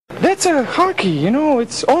That's a hockey, you know.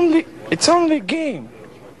 It's only a game.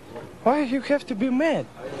 Why you have to be mad?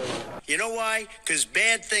 You know why? Because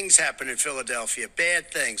bad things happen in Philadelphia. Bad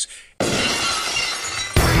things.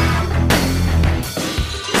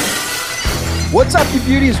 What's up, you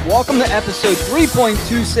beauties? Welcome to episode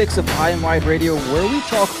 3.26 of High and Wide Radio, where we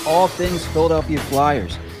talk all things Philadelphia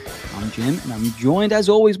Flyers. I'm Jim, and I'm joined, as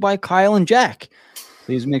always, by Kyle and Jack.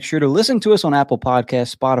 Please make sure to listen to us on Apple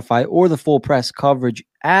Podcasts, Spotify, or the Full Press Coverage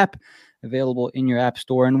app, available in your app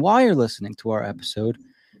store. And while you're listening to our episode,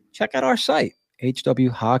 check out our site,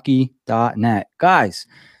 hwhockey.net. Guys,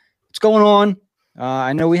 what's going on?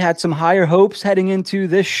 I know we had some higher hopes heading into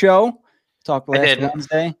this show. Talked last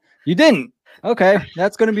Wednesday. You didn't? Okay,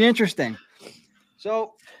 that's going to be interesting.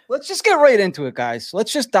 So let's just get right into it, guys.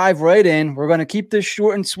 Let's just dive right in. We're going to keep this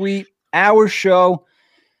short and sweet. Our show.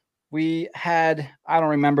 We had, I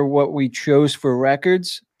don't remember what we chose for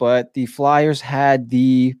records, but the Flyers had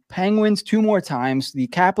the Penguins 2 more times, the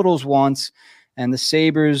Capitals once, and the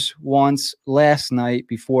Sabres once last night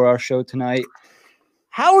before our show tonight.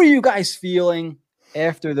 How are you guys feeling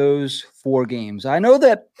after those 4 games? I know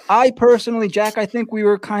that I personally, Jack, I think we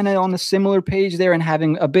were kind of on the similar page there and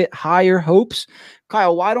having a bit higher hopes.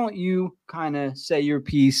 Kyle, why don't you kind of say your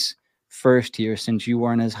piece first here since you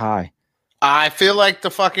weren't as high? I feel like the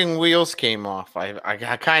fucking wheels came off.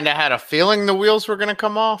 I kind of had a feeling the wheels were going to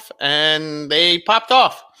come off, and they popped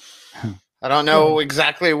off. I don't know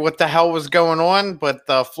exactly what the hell was going on, but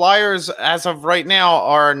the Flyers, as of right now,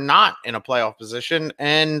 are not in a playoff position,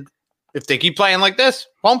 and if they keep playing like this,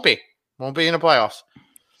 won't be in the playoffs.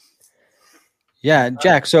 Yeah,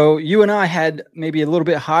 Jack, so you and I had maybe a little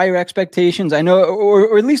bit higher expectations. I know,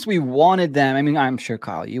 or at least we wanted them. I mean, I'm sure,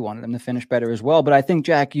 Kyle, you wanted them to finish better as well. But I think,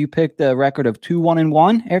 Jack, you picked a record of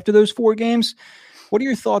 2-1-1 after those 4 games. What are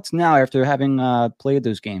your thoughts now after having played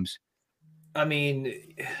those games? I mean,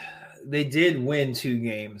 they did win 2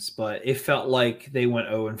 games, but it felt like they went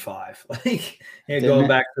 0-5. Like going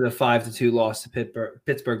back to the 5-2 loss to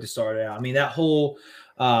Pittsburgh to start it out. I mean, that whole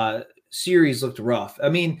series looked rough. I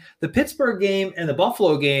mean, the Pittsburgh game and the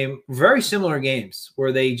Buffalo game, very similar games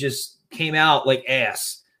where they just came out like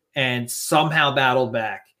ass and somehow battled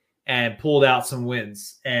back and pulled out some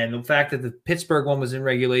wins. And the fact that the Pittsburgh one was in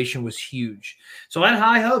regulation was huge. So I had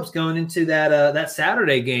high hopes going into that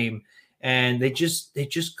Saturday game, and they just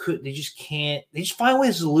find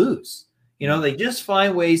ways to lose. You know, they just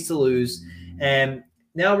find ways to lose. And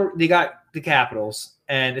now they got the Capitals,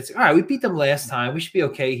 and it's all right. We beat them last time. We should be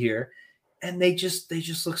okay here. And they just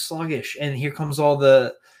look sluggish. And here comes all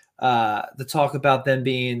the talk about them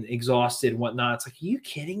being exhausted and whatnot. It's like, are you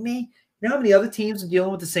kidding me? You know how many other teams are dealing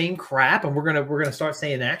with the same crap, and we're gonna start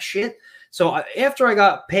saying that shit. So after I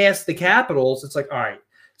got past the Capitals, it's like, all right,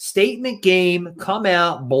 statement game, come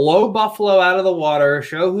out, blow Buffalo out of the water,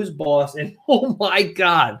 show who's boss. And oh my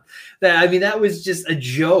God, that was just a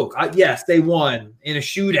joke. Yes, they won in a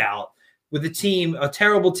shootout with a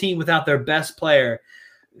terrible team without their best player.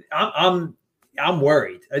 I'm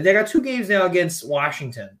worried. They got 2 games now against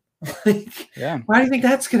Washington. Yeah. Why do you think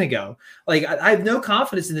that's going to go? Like, I have no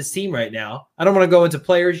confidence in this team right now. I don't want to go into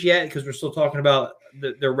players yet because we're still talking about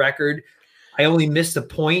their record. I only missed a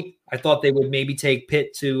point. I thought they would maybe take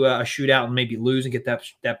Pitt to a shootout and maybe lose and get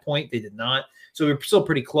that point. They did not. So we're still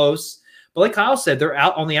pretty close. But like Kyle said, they're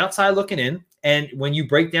out on the outside looking in. And when you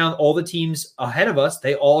break down all the teams ahead of us,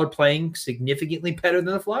 they all are playing significantly better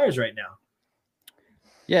than the Flyers right now.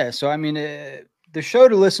 Yeah, so I mean, the show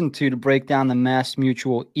to listen to break down the Mass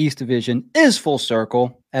Mutual East Division is Full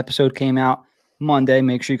Circle. Episode came out Monday.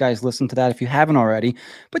 Make sure you guys listen to that if you haven't already.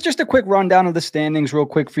 But just a quick rundown of the standings real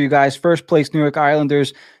quick for you guys. First place, New York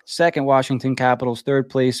Islanders. Second, Washington Capitals. Third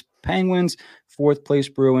place, Penguins. Fourth place,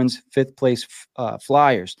 Bruins. Fifth place,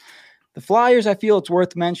 Flyers. The Flyers, I feel it's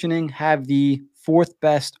worth mentioning, have the 4th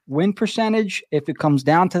best win percentage. If it comes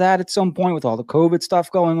down to that at some point with all the COVID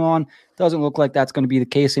stuff going on, doesn't look like that's going to be the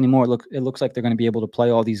case anymore. It looks like they're going to be able to play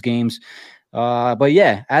all these games. But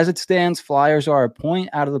yeah, as it stands, Flyers are a point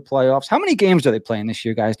out of the playoffs. How many games are they playing this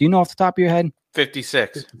year, guys? Do you know off the top of your head?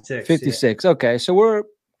 56. 56. Yeah. Okay, so we're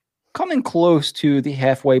coming close to the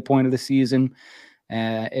halfway point of the season.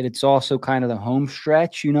 And it's also kind of the home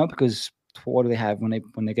stretch, you know, because what do they have when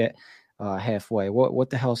they get halfway?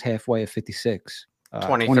 What the hell's halfway of 56?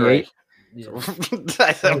 23. Yeah.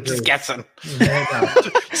 I'm just guessing.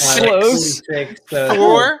 Close.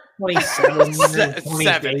 4? 27.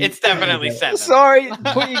 7. It's definitely 7. Sorry,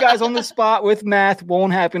 put you guys on the spot with math.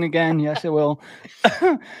 Won't happen again. Yes, it will.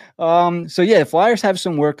 So yeah, Flyers have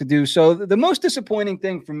some work to do. So the most disappointing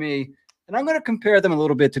thing for me, and I'm going to compare them a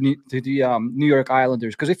little bit to the New York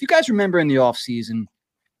Islanders, because if you guys remember in the offseason,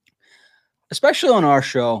 especially on our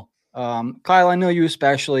show, Kyle, I know you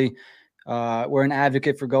especially were an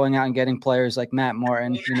advocate for going out and getting players like Matt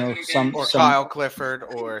Martin, some Kyle Clifford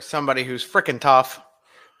or somebody who's freaking tough.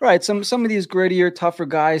 Right. Some of these grittier, tougher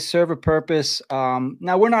guys serve a purpose.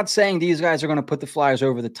 Now, we're not saying these guys are going to put the Flyers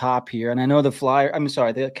over the top here. And I know the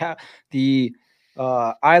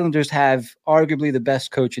Islanders have arguably the best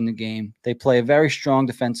coach in the game. They play a very strong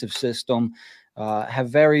defensive system, have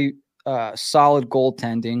very solid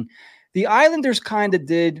goaltending. The Islanders kind of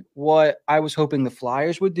did what I was hoping the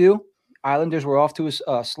Flyers would do. Islanders were off to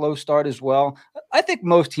a slow start as well. I think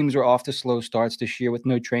most teams are off to slow starts this year with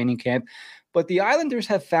no training camp. But the Islanders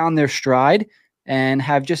have found their stride and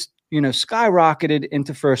have just, skyrocketed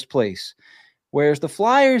into first place. Whereas the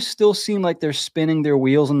Flyers still seem like they're spinning their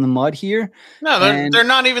wheels in the mud here. No, they're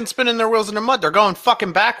not even spinning their wheels in the mud. They're going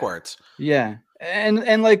fucking backwards. Yeah.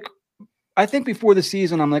 And like, I think before the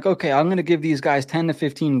season, I'm like, okay, I'm going to give these guys 10 to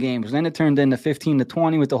 15 games. Then it turned into 15 to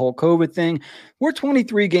 20 with the whole COVID thing. We're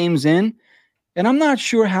 23 games in, and I'm not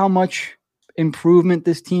sure how much improvement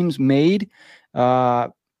this team's made.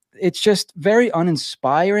 It's just very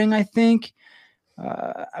uninspiring, I think.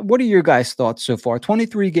 What are your guys' thoughts so far?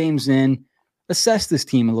 23 games in, assess this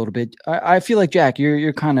team a little bit. I feel like, Jack,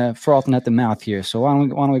 you're kind of frothing at the mouth here. So why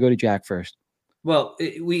don't we go to Jack first? Well,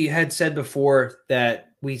 we had said before that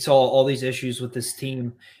we saw all these issues with this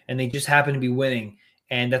team, and they just happen to be winning.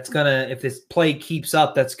 And that's if this play keeps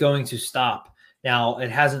up, that's going to stop. Now,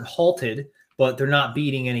 it hasn't halted, but they're not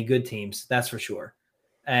beating any good teams. That's for sure.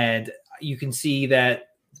 And you can see that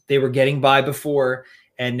they were getting by before,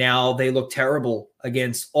 and now they look terrible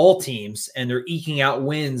against all teams, and they're eking out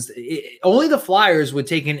wins. Only the Flyers would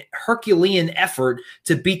take an Herculean effort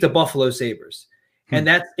to beat the Buffalo Sabres. And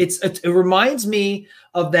it reminds me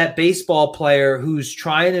of that baseball player who's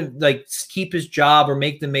trying to keep his job or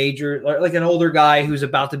make the major, like an older guy who's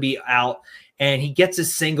about to be out, and he gets a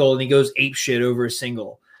single and he goes ape shit over a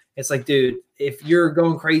single. It's like, dude, if you're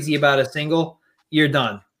going crazy about a single, you're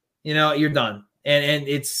done. You're done. And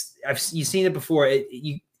you've seen it before.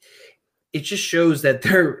 It just shows that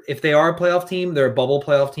if they are a playoff team, they're a bubble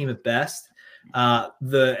playoff team at best.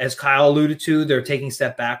 As Kyle alluded to, they're taking a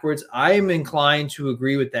step backwards. I am inclined to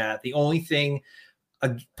agree with that. The only thing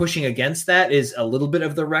pushing against that is a little bit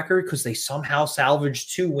of the record, because they somehow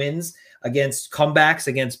salvaged 2 wins against comebacks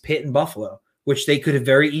against Pitt and Buffalo, which they could have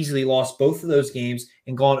very easily lost both of those games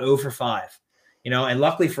and gone 0-5. And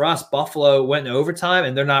luckily for us, Buffalo went in overtime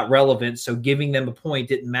and they're not relevant, so giving them a point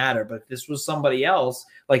didn't matter. But if this was somebody else,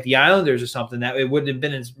 like the Islanders or something, that it wouldn't have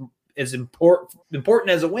been as important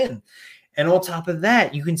as a win. And on top of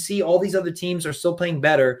that, you can see all these other teams are still playing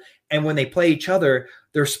better. And when they play each other,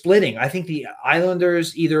 they're splitting. I think the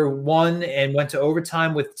Islanders either won and went to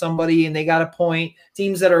overtime with somebody and they got a point.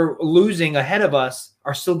 Teams that are losing ahead of us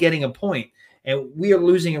are still getting a point. And we are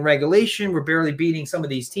losing in regulation. We're barely beating some of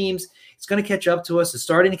these teams. It's going to catch up to us. It's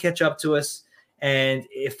starting to catch up to us. And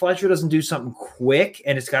if Fletcher doesn't do something quick,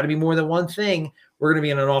 and it's got to be more than one thing, we're going to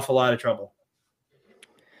be in an awful lot of trouble.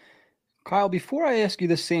 Kyle, before I ask you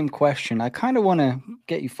the same question, I kind of want to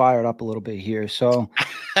get you fired up a little bit here. So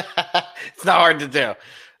it's not hard to do.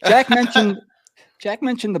 Jack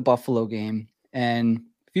mentioned the Buffalo game. And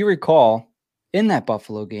if you recall, in that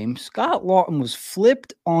Buffalo game, Scott Laughton was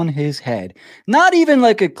flipped on his head. Not even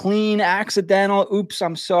like a clean accidental, oops,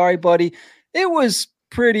 I'm sorry, buddy. It was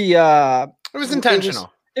pretty it was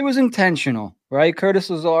intentional. It was intentional, right?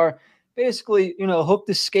 Curtis Lazar basically, hooked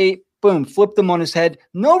the skate, boom, flipped him on his head.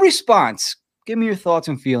 No response. Give me your thoughts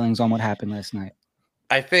and feelings on what happened last night.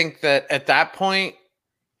 I think that at that point,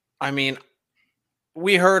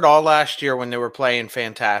 we heard all last year when they were playing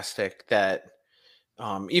fantastic that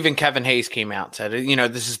even Kevin Hayes came out and said,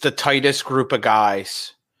 this is the tightest group of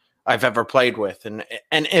guys I've ever played with. And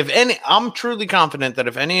if any, I'm truly confident that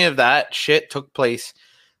if any of that shit took place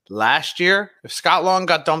last year, if Scott Long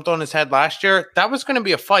got dumped on his head last year, that was going to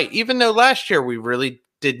be a fight. Even though last year we really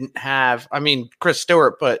didn't have, Chris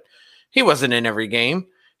Stewart, but he wasn't in every game.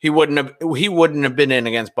 He wouldn't have been in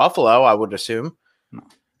against Buffalo, I would assume.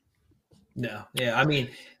 No. Yeah.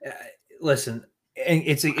 Listen,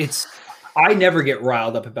 it's I never get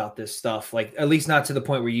riled up about this stuff, like at least not to the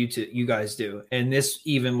point where you guys do. And this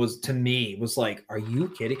even was, to me, was like, are you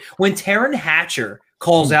kidding? When Taryn Hatcher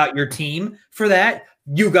calls out your team for that,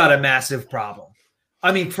 you got a massive problem.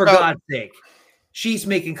 For God's sake. She's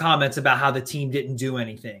making comments about how the team didn't do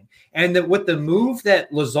anything. And with the move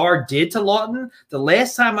that Lazar did to Laughton, the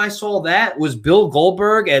last time I saw that was Bill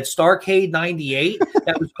Goldberg at Starrcade 98.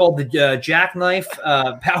 That was called the Jackknife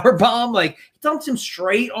Power Bomb. He dumped him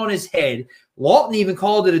straight on his head. Laughton even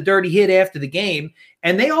called it a dirty hit after the game,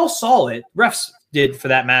 and they all saw it. Refs did for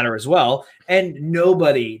that matter as well. And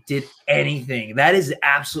nobody did anything. That is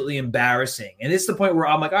absolutely embarrassing. And it's the point where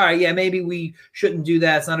I'm like, all right, yeah, maybe we shouldn't do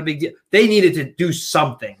that. It's not a big deal. They needed to do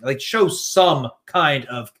something, like show some kind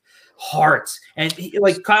of heart. And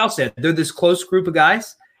like Kyle said, they're this close group of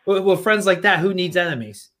guys. Well, friends like that, who needs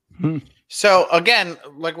enemies? So again,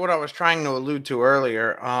 like what I was trying to allude to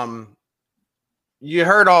earlier, you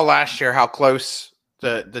heard all last year how close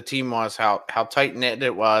the team was, how tight knit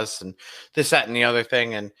it was, and this, that, and the other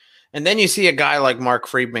thing, and then you see a guy like Mark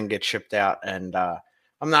Friedman get shipped out, and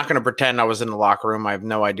I'm not going to pretend I was in the locker room. I have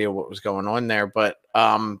no idea what was going on there, but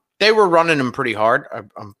they were running him pretty hard.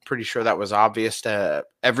 I'm pretty sure that was obvious to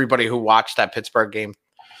everybody who watched that Pittsburgh game.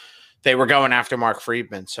 They were going after Mark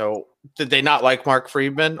Friedman. So did they not like Mark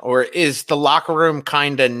Friedman, or is the locker room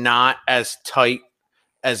kind of not as tight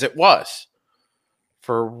as it was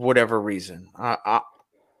for whatever reason?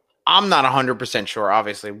 I'm not 100% sure.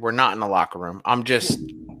 Obviously, we're not in the locker room. I'm just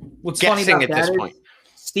guessing at this point.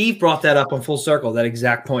 Steve brought that up on Full Circle, that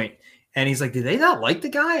exact point. And he's like, did they not like the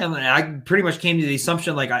guy? I mean, I pretty much came to the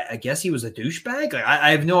assumption, like, I guess he was a douchebag. Like, I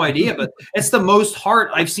have no idea, but it's the most heart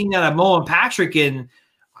I've seen out of Nolan Patrick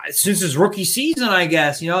since his rookie season, I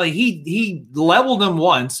guess. You know, he leveled him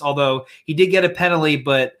once, although he did get a penalty,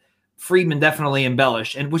 but Friedman definitely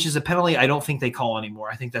embellished, and which is a penalty I don't think they call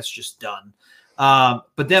anymore. I think that's just done.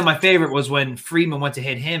 But then my favorite was when Friedman went to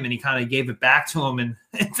hit him and he kind of gave it back to him. And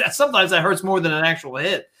sometimes that hurts more than an actual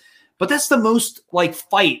hit. But that's the most like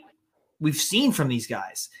fight we've seen from these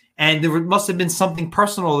guys. And there must have been something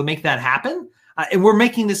personal to make that happen. And we're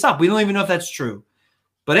making this up. We don't even know if that's true.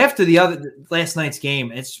 But after last night's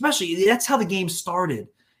game, especially that's how the game started.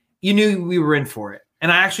 You knew we were in for it.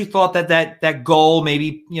 And I actually thought that goal,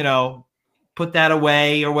 maybe, you know, put that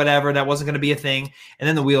away or whatever, that wasn't going to be a thing. And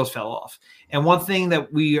then the wheels fell off. And one thing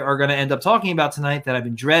that we are going to end up talking about tonight that I've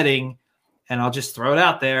been dreading, and I'll just throw it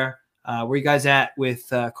out there. Where you guys at with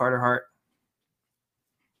Carter Hart?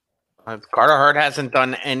 Carter Hart hasn't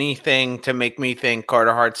done anything to make me think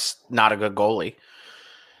Carter Hart's not a good goalie.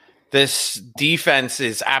 This defense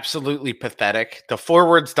is absolutely pathetic. The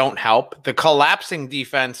forwards don't help. The collapsing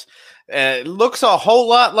defense looks a whole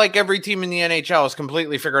lot like every team in the NHL has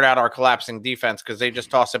completely figured out our collapsing defense because they just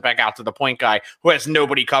toss it back out to the point guy who has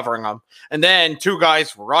nobody covering them. And then two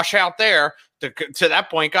guys rush out there to that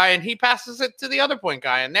point guy, and he passes it to the other point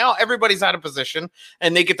guy. And now everybody's out of position,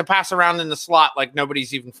 and they get to pass around in the slot like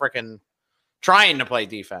nobody's even freaking trying to play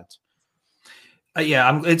defense.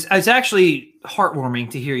 Yeah, it's actually heartwarming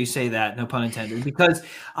to hear you say that, no pun intended, because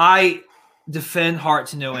I defend Hart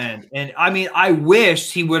to no end. And I mean, I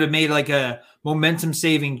wished he would have made like a momentum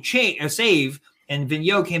saving save, and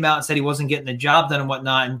Vigneault came out and said he wasn't getting the job done and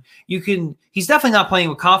whatnot. And he's definitely not playing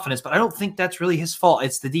with confidence, but I don't think that's really his fault.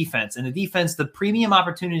 It's the defense, and the defense, the premium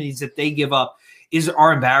opportunities that they give up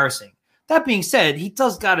are embarrassing. That being said, he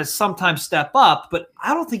does got to sometimes step up, but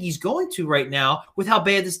I don't think he's going to right now with how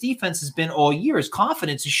bad this defense has been all year. His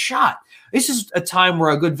confidence is shot. This is a time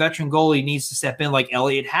where a good veteran goalie needs to step in like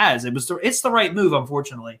Elliott has. It's the right move,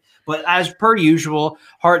 unfortunately. But as per usual,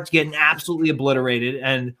 Hart's getting absolutely obliterated,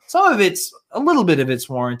 and a little bit of it's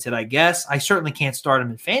warranted, I guess. I certainly can't start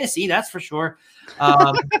him in fantasy, that's for sure.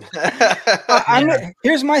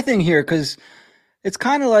 Here's my thing here, because it's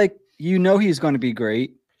kind of like, he's going to be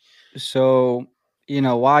great. So,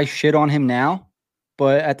 why shit on him now?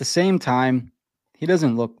 But at the same time, he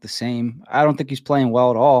doesn't look the same. I don't think he's playing well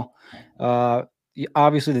at all.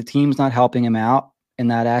 Obviously, the team's not helping him out in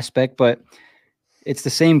that aspect, but it's the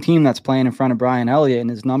same team that's playing in front of Brian Elliott, and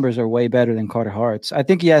his numbers are way better than Carter Hart's. I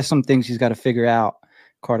think he has some things he's got to figure out,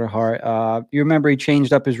 Carter Hart. You remember he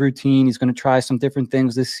changed up his routine. He's going to try some different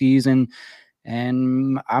things this season.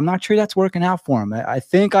 And I'm not sure that's working out for him. I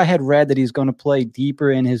think I had read that he's going to play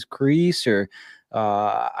deeper in his crease, or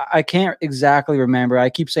I can't exactly remember.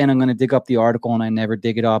 I keep saying I'm going to dig up the article and I never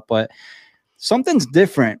dig it up, but something's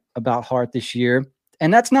different about Hart this year.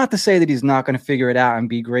 And that's not to say that he's not going to figure it out and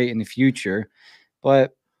be great in the future,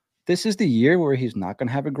 but this is the year where he's not going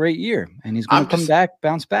to have a great year, and he's going to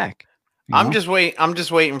bounce back. I'm just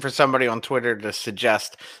waiting for somebody on Twitter to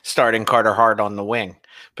suggest starting Carter Hart on the wing,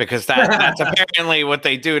 because that's apparently what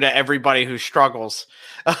they do to everybody who struggles.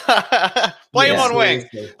 Play him on wing.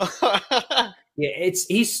 Yeah,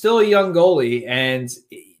 he's still a young goalie, and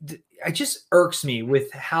it just irks me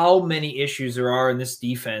with how many issues there are in this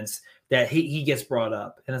defense that he gets brought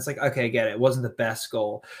up. And it's like, okay, I get it. It wasn't the best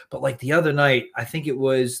goal. But like the other night, I think it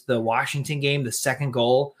was the Washington game, the second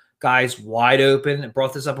goal, guys wide open. It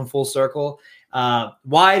brought this up in Full Circle.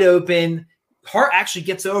 Wide open. Hart actually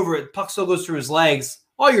gets over it. Puck still goes through his legs.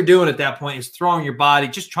 all you're doing at that point is throwing your body,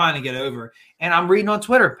 just trying to get over. And I'm reading on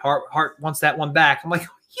Twitter, Hart wants that one back. I'm like,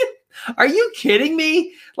 are you kidding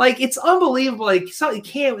me? Like, it's unbelievable. Like, you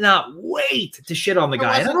can't not wait to shit on the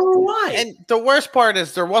guy. I don't know why. And the worst part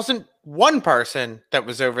is there wasn't one person that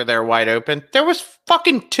was over there wide open. There was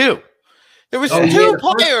fucking two. There was two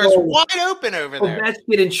players wide open over there.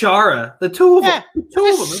 Ovechkin and Chara, the two of them. The two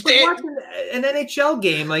of them. It's like watching an NHL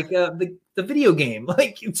game, like the video game.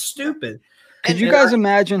 Like, it's stupid. Could you guys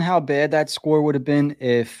imagine how bad that score would have been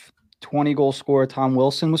if 20-goal scorer Tom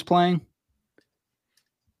Wilson was playing?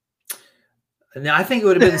 Now, I think it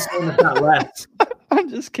would have been the same, if not less. I'm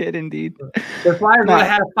just kidding, dude. The Flyers would have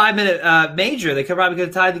had a 5-minute major. They could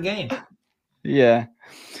have tied the game. Yeah.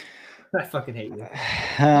 I fucking hate you.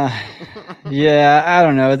 Yeah, I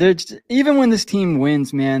don't know. They're just, even when this team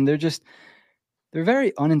wins, man, they're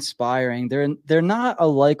very uninspiring. They're not a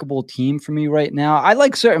likable team for me right now. I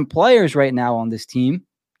like certain players right now on this team.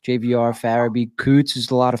 JVR, Farabee, Coots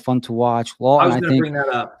is a lot of fun to watch. Lawton, I think, bring that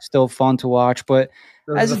up. Still fun to watch. But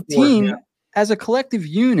as a team, as a collective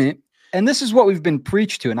unit, and this is what we've been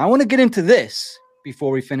preached to, and I want to get into this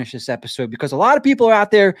before we finish this episode, because a lot of people are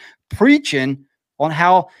out there preaching on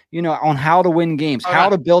how to win games, how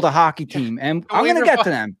to build a hockey team, and I'm going to get to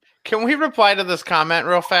them. Can we reply to this comment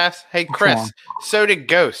real fast? Hey, Chris, so did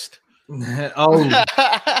Ghost. Oh.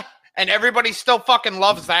 And everybody still fucking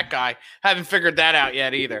loves that guy. Haven't figured that out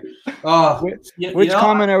yet either. Oh, which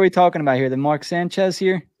comment are we talking about here? The Mark Sanchez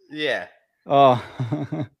here? Yeah. Oh.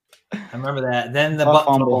 I remember that. Then the butt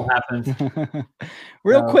fumble happened.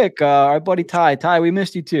 Real quick, our buddy Ty. Ty, we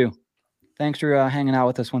missed you too. Thanks for hanging out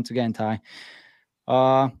with us once again, Ty.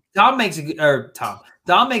 Dom makes a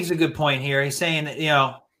good point here. He's saying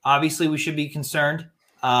that, obviously we should be concerned,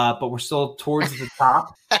 but we're still towards the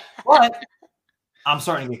top. But I'm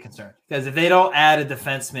starting to get concerned because if they don't add a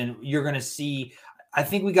defenseman, you're going to see. I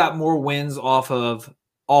think we got more wins off of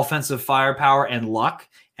offensive firepower and luck,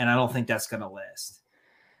 and I don't think that's going to last.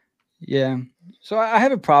 Yeah. So I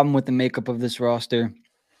have a problem with the makeup of this roster.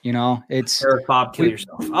 It's Eric Bob, kill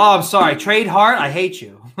yourself. Oh, I'm sorry. Trade Hart. I hate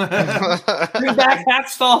you. Bring back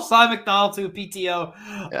Hackstall, Cy McDonald to a PTO.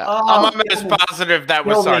 Yeah. I'm almost positive that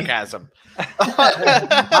was sarcasm.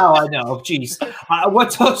 Oh, I know. Jeez. What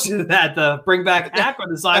told you that? The bring back Hack or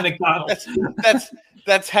the Cy McDonald?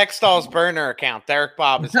 That's Hextall's burner account. Derek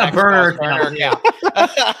Bob is Hextall's burner account.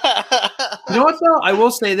 You know what though? I will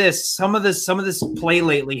say this: some of this play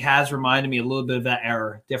lately has reminded me a little bit of that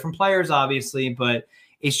era. Different players, obviously, but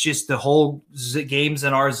it's just the whole games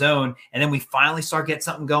in our zone, and then we finally start getting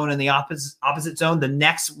something going in the opposite zone. The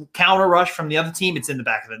next counter rush from the other team, it's in the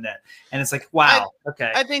back of the net, and it's like, wow,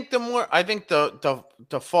 okay. I think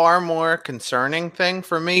the far more concerning thing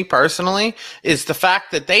for me personally is the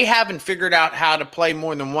fact that they haven't figured out how to play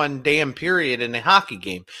more than one damn period in a hockey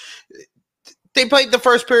game. They played the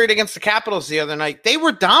first period against the Capitals the other night. They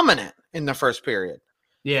were dominant in the first period.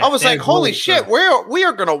 Yeah, I was like, holy shit, we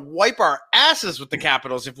are going to wipe our asses with the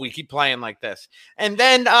Capitals if we keep playing like this. And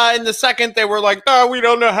then in the second, they were like, oh, we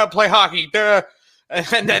don't know how to play hockey. Duh.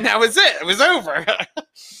 And then that was it. It was over.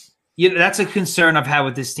 That's a concern I've had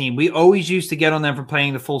with this team. We always used to get on them for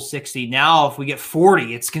playing the full 60. Now, if we get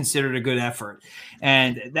 40, it's considered a good effort.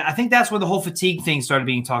 And I think that's where the whole fatigue thing started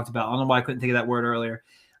being talked about. I don't know why I couldn't think of that word earlier.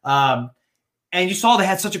 And you saw they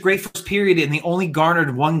had such a great first period, and they only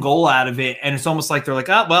garnered one goal out of it. And it's almost like they're like,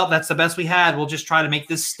 oh, well, that's the best we had. We'll just try to make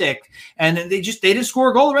this stick. And they didn't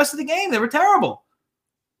score a goal the rest of the game. They were terrible.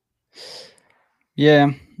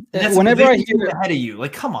 Yeah. Whenever I hear ahead of you,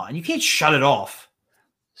 like, come on, you can't shut it off.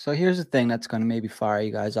 So here's the thing that's going to maybe fire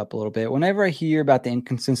you guys up a little bit. Whenever I hear about the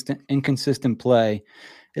inconsistent play,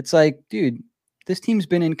 it's like, dude, this team's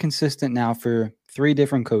been inconsistent now for 3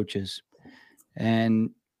 different coaches.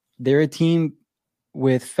 And they're a team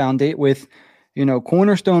with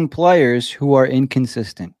cornerstone players who are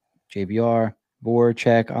inconsistent. JVR,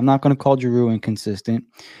 Voracek. I'm not going to call Giroux inconsistent.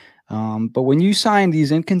 But when you sign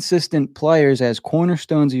these inconsistent players as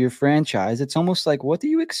cornerstones of your franchise, it's almost like, what do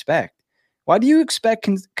you expect? Why do you expect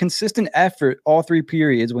consistent effort all 3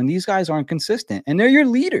 periods when these guys aren't consistent and they're your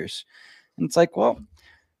leaders? And it's like, well,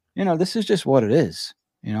 this is just what it is,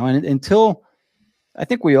 and until I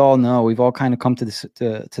think we all know, we've all kind of come to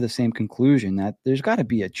the same conclusion that there's got to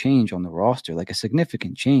be a change on the roster, like a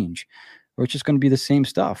significant change, or it's just going to be the same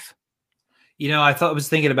stuff. I was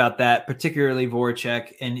thinking about that, particularly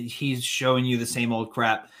Voracek, and he's showing you the same old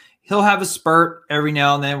crap. He'll have a spurt every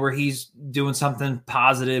now and then where he's doing something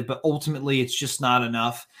positive, but ultimately it's just not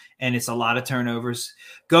enough, and it's a lot of turnovers.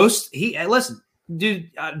 Ghost, listen, dude,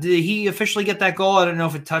 did he officially get that goal? I don't know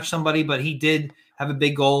if it touched somebody, but he did have a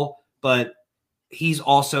big goal, but he's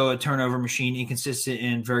also a turnover machine, inconsistent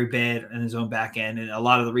and very bad in his own back end. And a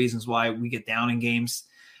lot of the reasons why we get down in games.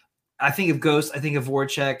 I think of Ghost. I think of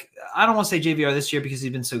Voracek. I don't want to say JVR this year because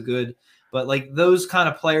he's been so good, but like those kind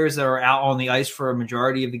of players that are out on the ice for a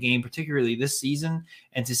majority of the game, particularly this season,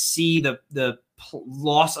 and to see the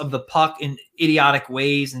loss of the puck in idiotic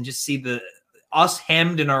ways and just see us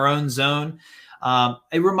hemmed in our own zone.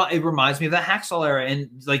 It reminds me of that Hacksaw era. And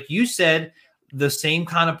like you said, the same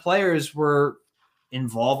kind of players were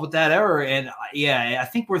involved with that era. And yeah, I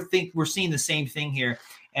think we're seeing the same thing here.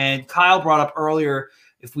 And Kyle brought up earlier,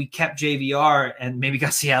 if we kept JVR and maybe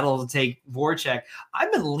got Seattle to take Voracek,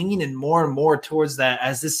 I've been leaning more and more towards that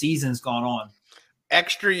as this season's gone on.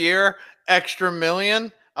 Extra year, extra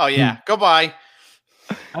million. Oh yeah, goodbye.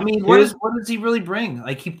 I mean, what does he really bring?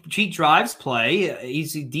 Like he drives play.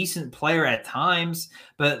 He's a decent player at times,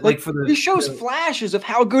 but like he shows flashes of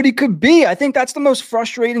how good he could be. I think that's the most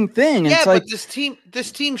frustrating thing. Yeah, it's but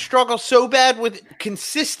this team struggles so bad with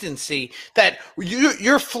consistency that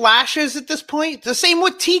your flashes at this point, the same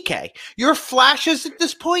with TK. Your flashes at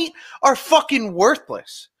this point are fucking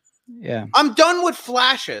worthless. Yeah, I'm done with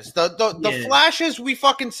flashes. The flashes we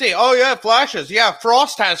fucking see. Oh yeah, flashes. Yeah,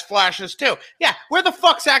 Frost has flashes too. Yeah, where the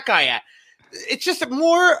fuck's that guy at? It's just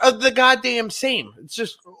more of the goddamn same. It's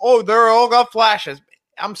just they're all got flashes.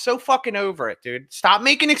 I'm so fucking over it, dude. Stop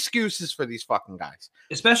making excuses for these fucking guys.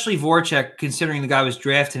 Especially Voracek, considering the guy was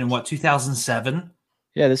drafted in 2007.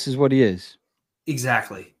 Yeah, this is what he is.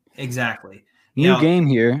 Exactly. New game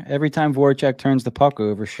here. Every time Voracek turns the puck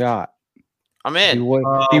over, shot. I'm in.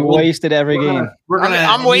 He wasted every game.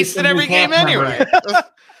 I'm wasted every game anyway.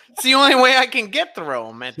 It's the only way I can get through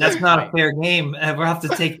them. That's not a fair game. We'll have to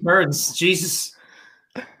take turns. Jesus.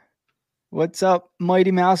 What's up,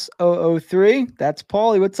 Mighty Mouse 003? That's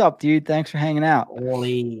Paulie. What's up, dude? Thanks for hanging out.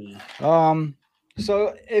 Paulie.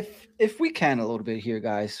 So if we can a little bit here,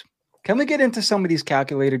 guys, can we get into some of these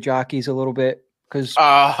calculator jockeys a little bit? Because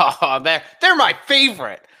they're my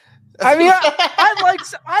favorite. I mean,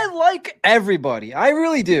 I like everybody. I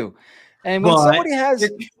really do. And when somebody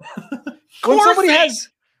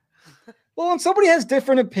has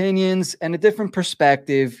different opinions and a different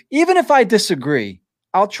perspective, even if I disagree,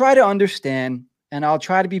 I'll try to understand and I'll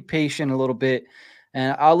try to be patient a little bit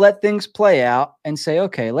and I'll let things play out and say,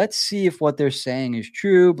 okay, let's see if what they're saying is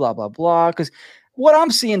true, blah, blah, blah. Because what I'm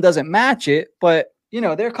seeing doesn't match it, but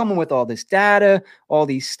they're coming with all this data, all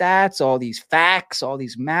these stats, all these facts, all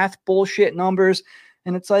these math bullshit numbers.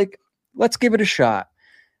 And it's like, let's give it a shot.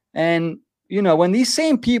 And, when these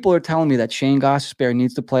same people are telling me that Shane Gostisbehere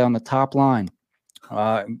needs to play on the top line,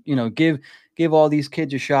 give all these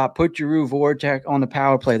kids a shot, put Giroux, Voracek on the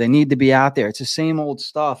power play. They need to be out there. It's the same old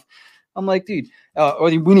stuff. I'm like, dude, or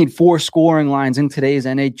we need 4 scoring lines in today's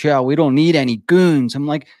NHL. We don't need any goons. I'm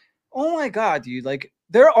like, oh my God, dude, like,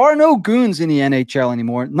 there are no goons in the NHL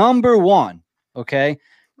anymore. Number one, okay?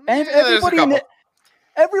 And everybody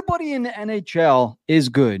in the NHL is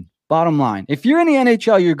good. Bottom line. If you're in the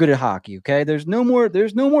NHL, you're good at hockey, okay? There's no more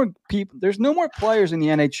players in the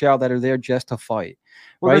NHL that are there just to fight.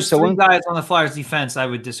 Well, right? So when guys on the Flyers defense, I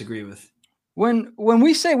would disagree with. When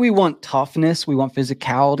we say we want toughness, we want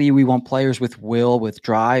physicality, we want players with will, with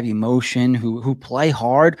drive, emotion, who play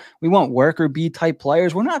hard. We want worker bee type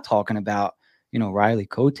players. We're not talking about Riley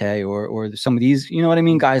Cote or some of these, you know what I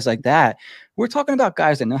mean? Guys like that. We're talking about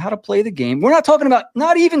guys that know how to play the game. We're not talking about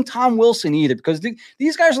not even Tom Wilson either, because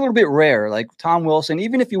these guys are a little bit rare. Like Tom Wilson,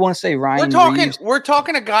 even if you want to say Ryan Reeves. We're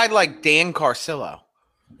talking a guy like Dan Carcillo.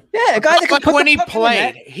 Yeah, a guy that can put when he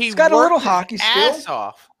played, he's got a little hockey ass skill.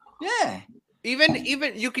 Off. Yeah. Even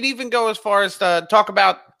you can even go as far as to talk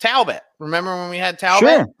about Talbot. Remember when we had Talbot?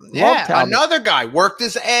 Sure. Yeah, another guy worked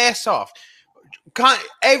his ass off.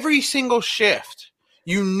 Every single shift,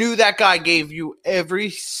 you knew that guy gave you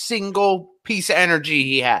every single piece of energy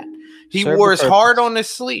he had. He wore his heart on his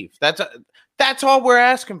sleeve. That's all we're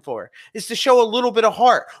asking for, is to show a little bit of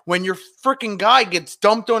heart. When your freaking guy gets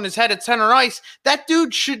dumped on his head at center ice, that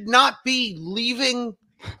dude should not be leaving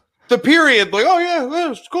the period like, oh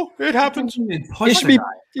yeah, it's cool, it happens. You should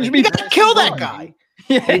be kill that guy.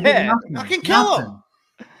 Yeah, fucking kill him.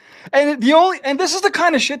 And this is the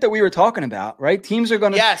kind of shit that we were talking about, right? Teams are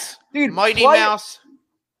going to dude, Mighty Mouse,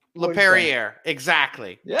 LaPerriere,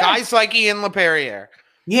 exactly. Yeah. Guys like Ian LaPerriere.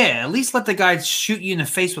 Yeah, at least let the guy shoot you in the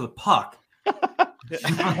face with a puck.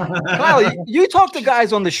 Kyle, you talk to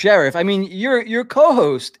guys on the Sheriff. I mean, your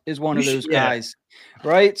co-host is one of those guys,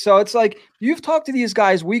 right? So it's like you've talked to these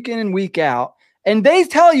guys week in and week out, and they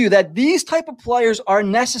tell you that these type of players are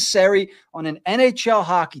necessary on an NHL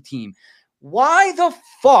hockey team. Why the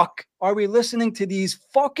fuck are we listening to these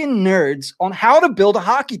fucking nerds on how to build a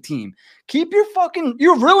hockey team?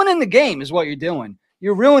 You're ruining the game is what you're doing.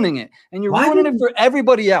 You're ruining it. And you're ruining it for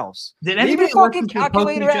everybody else. Did Leave anybody your fucking listen to the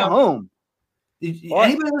calculator post-game at show? home. Did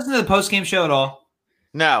anybody listen to the post-game show at all?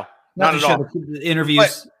 No, not at all. The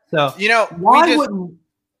interviews. But, so why wouldn't?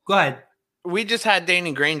 Go ahead. We just had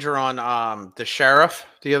Danny Granger on the Sheriff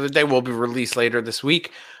the other day. Will be released later this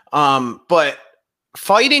week. But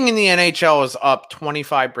fighting in the NHL is up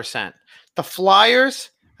 25%. The Flyers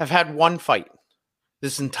have had one fight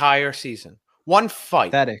this entire season. One fight.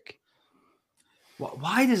 Pathetic.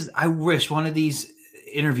 I wish one of these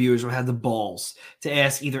interviewers would have the balls to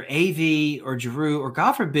ask either AV or Giroux or,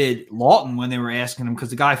 God forbid, Lawton when they were asking him, because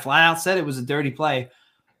the guy flat out said it was a dirty play.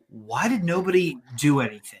 Why did nobody do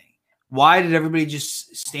anything? Why did everybody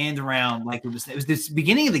just stand around like it was this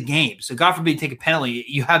beginning of the game? So God forbid you take a penalty.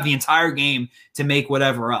 You have the entire game to make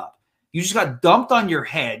whatever up. You just got dumped on your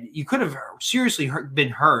head. You could have seriously been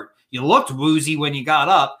hurt. You looked woozy when you got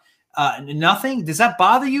up. Nothing. Does that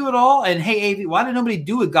bother you at all? And hey, AV, why did nobody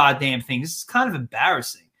do a goddamn thing? This is kind of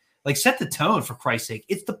embarrassing. Like, set the tone, for Christ's sake.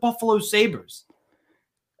 It's the Buffalo Sabres.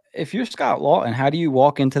 If you're Scott Lawton, how do you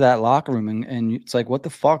walk into that locker room and it's like, what the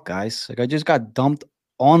fuck, guys? Like, I just got dumped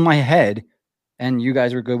on my head and you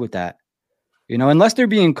guys are good with that. You know, unless they're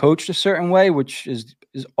being coached a certain way, which is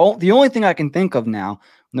the only thing I can think of now.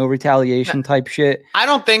 No retaliation type shit. I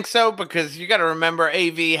don't think so, because you got to remember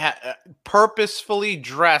AV purposefully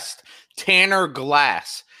dressed Tanner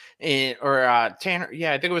Glass I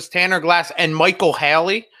think it was Tanner Glass and Michael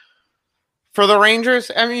Haley for the Rangers.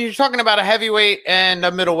 I mean, you're talking about a heavyweight and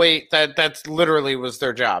a middleweight that's literally was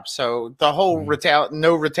their job. So the whole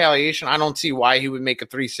no retaliation. I don't see why he would make a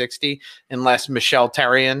 360 unless Michel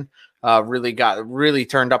Therrien really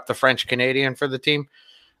turned up the French Canadian for the team.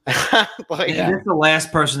 That's the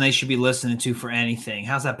last person they should be listening to for anything.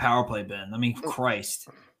 How's that power play been? I mean, Christ.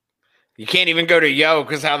 You can't even go to Yo,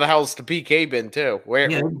 because how the hell's the PK been too? Where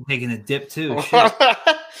taking a dip too. Shit.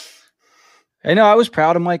 I know I was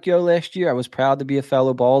proud of Mike Yo last year. I was proud to be a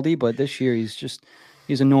fellow Baldy, but this year he's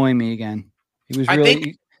annoying me again. He was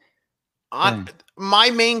really. My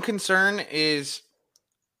main concern is,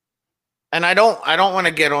 and I don't want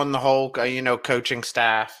to get on the whole, coaching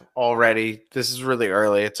staff already. This is really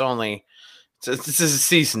early. This is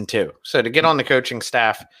season 2. So to get on the coaching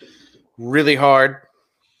staff, really hard.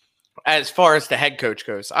 As far as the head coach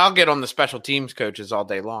goes, I'll get on the special teams coaches all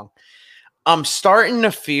day long. I'm starting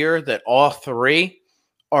to fear that all three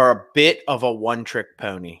are a bit of a one-trick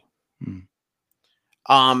pony.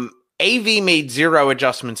 AV made 0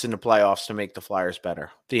 adjustments in the playoffs to make the Flyers better.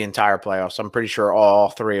 The entire playoffs. I'm pretty sure all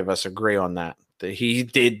 3 of us agree on that. That he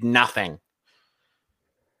did nothing.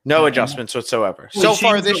 No adjustments whatsoever. Well, so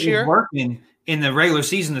far this year, working in the regular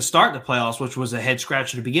season to start the playoffs, which was a head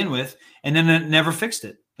scratcher to begin with, and then it never fixed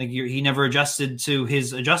it. Like he never adjusted to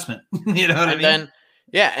his adjustment. You know what I mean?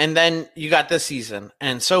 And then you got this season,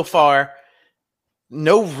 and so far,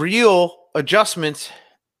 no real adjustments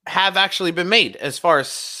have actually been made as far as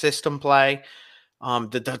system play.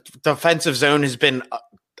 The defensive zone has been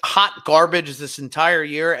hot garbage this entire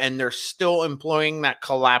year, and they're still employing that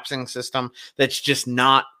collapsing system. That's just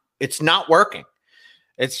not working.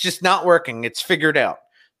 It's just not working. It's figured out.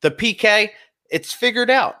 The PK, it's figured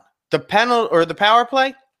out. The penalty or the power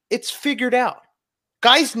play, it's figured out.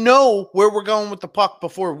 Guys know where we're going with the puck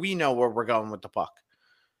before we know where we're going with the puck.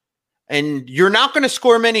 And you're not going to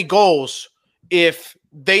score many goals if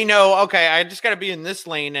they know, okay, I just got to be in this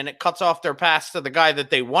lane, and it cuts off their pass to the guy that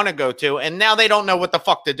they want to go to, and now they don't know what the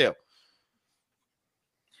fuck to do.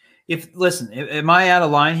 Am I out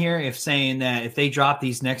of line here if saying that if they drop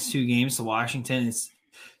these next 2 games to Washington, it's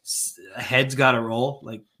a head's got to roll,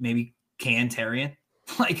 like maybe Therrien?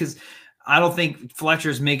 Because I don't think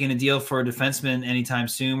Fletcher's making a deal for a defenseman anytime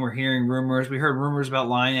soon. We're hearing rumors. We heard rumors about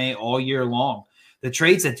Line A all year long. The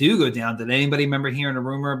trades that do go down, did anybody remember hearing a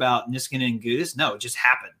rumor about Niskanen and Gudis? No, it just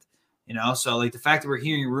happened. So like the fact that we're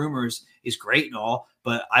hearing rumors is great and all,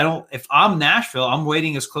 but if I'm Nashville, I'm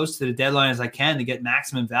waiting as close to the deadline as I can to get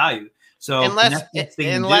maximum value. So unless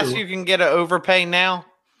you can get an overpay now.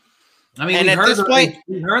 I mean, we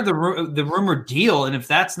heard the rumored deal, and if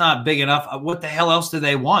that's not big enough, what the hell else do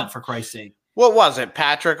they want, for Christ's sake? What was it?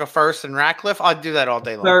 Patrick, a first, and Ratcliffe? I'd do that all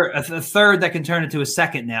day long. A third that can turn into a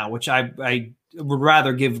second now, which I would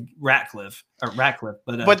rather give Ratcliffe.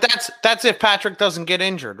 But that's if Patrick doesn't get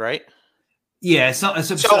injured, right? Yeah. So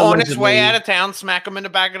on his way out of town, smack him in the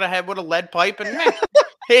back of the head with a lead pipe, and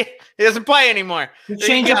he doesn't play anymore.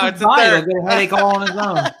 Change up his diet, get a headache all on his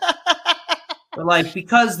own. But like,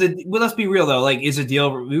 because well, let's be real though. Like, is a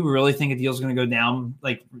deal? We really think a deal's going to go down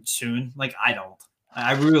like soon? Like, I don't.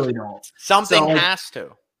 I really don't. Something has to.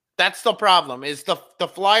 That's the problem. Is the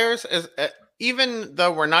Flyers is even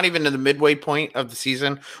though we're not even in the midway point of the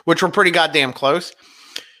season, which we're pretty goddamn close.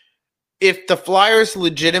 If the Flyers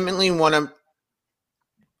legitimately want to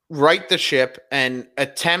right the ship and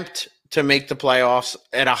attempt to make the playoffs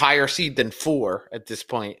at a higher seed than 4 at this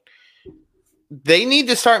point, they need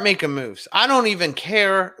to start making moves. I don't even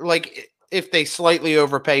care like if they slightly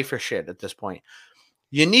overpay for shit at this point.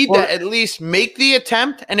 You need to at least make the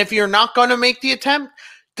attempt, and if you're not going to make the attempt,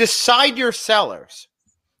 decide your sellers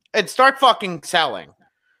and start fucking selling.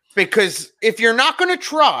 Because if you're not going to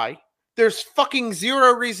try, there's fucking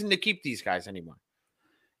zero reason to keep these guys anymore.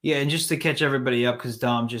 Yeah, and just to catch everybody up, because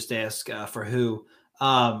Dom just asked for who.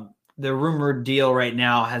 The rumored deal right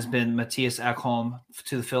now has been Matthias Ekholm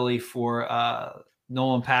to the Philly for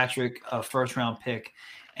Nolan Patrick, a first-round pick,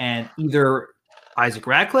 and either Isaac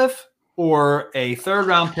Ratcliffe or a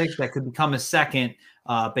third-round pick that could become a second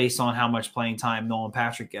based on how much playing time Nolan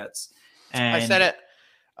Patrick gets. And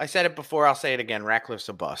I said it before. I'll say it again. Ratcliffe's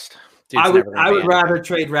a bust. I would rather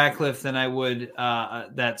trade Ratcliffe than I would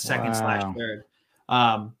that second / third.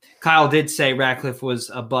 Kyle did say Ratcliffe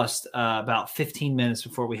was a bust about 15 minutes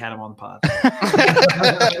before we had him on the pod.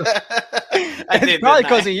 It's probably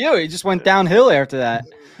because of you. He just went downhill after that.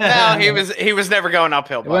 No, he was never going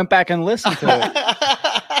uphill. I went back and listened to it.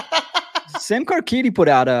 Sam Carchidi put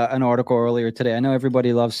out an article earlier today. I know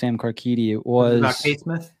everybody loves Sam Carchidi. It was about Kate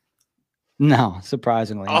Smith? No,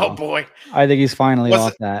 surprisingly. Oh, no. boy. I think he's finally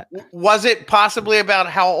off that. Was it possibly about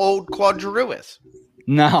how old Claude Giroux is?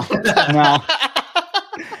 No, no.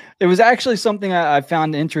 It was actually something I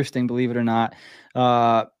found interesting, believe it or not.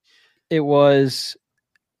 It was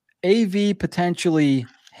AV potentially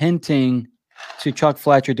hinting to Chuck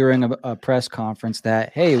Fletcher during a press conference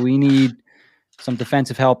that, hey, we need some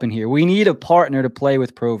defensive help in here. We need a partner to play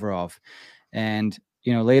with Provorov. And,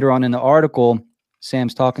 later on in the article,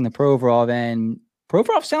 Sam's talking to Provorov, and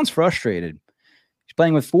Provorov sounds frustrated. He's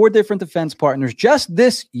playing with 4 different defense partners just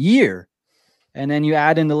this year. And then you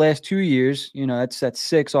add in the last 2 years, that's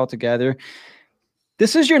 6 altogether.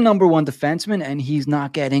 This is your number 1 defenseman, and he's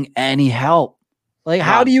not getting any help. Like,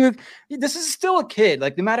 how do you – this is still a kid.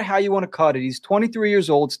 Like, no matter how you want to cut it, he's 23 years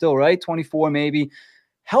old still, right? 24 maybe.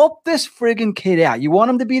 Help this friggin' kid out. You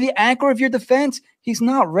want him to be the anchor of your defense? He's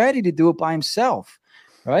not ready to do it by himself,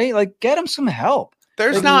 right? Like, get him some help.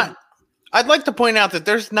 I'd like to point out that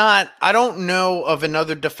there's not – I don't know of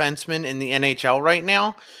another defenseman in the NHL right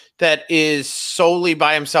now that is solely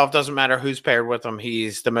by himself. Doesn't matter who's paired with him.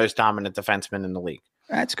 He's the most dominant defenseman in the league.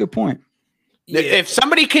 That's a good point. Yeah. If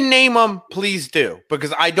somebody can name them, please do,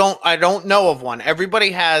 because I don't know of one.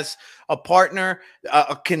 Everybody has a partner,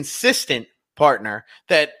 a consistent partner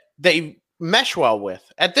that they mesh well with.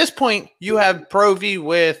 At this point, you have Provy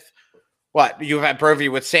with what? You've had Provy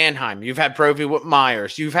with Sanheim. You've had Provy with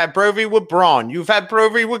Myers. You've had Provy with Braun. You've had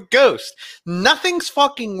Provy with Ghost. Nothing's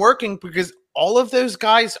fucking working because all of those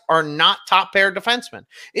guys are not top pair defensemen.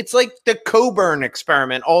 It's like the Coburn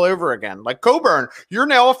experiment all over again. Like, Coburn, you're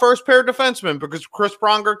now a first pair defenseman because Chris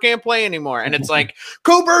Pronger can't play anymore. And it's like,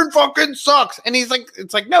 Coburn fucking sucks. And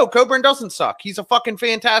it's like, no, Coburn doesn't suck. He's a fucking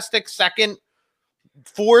fantastic 2nd,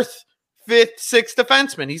 4th, 5th, 6th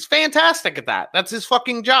defenseman. He's fantastic at that. That's his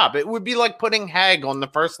fucking job. It would be like putting Hag on the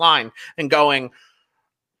first line and going,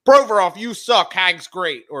 Provorov, you suck. Hag's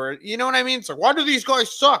great. Or, you know what I mean? It's like, why do these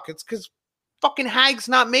guys suck? It's because fucking Hag's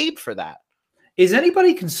not made for that. Is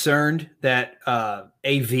anybody concerned that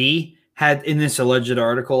AV had, in this alleged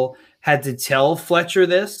article, had to tell Fletcher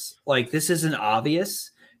this? Like, this isn't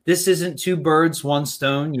obvious. This isn't 2 birds, 1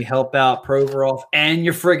 stone. You help out Provorov and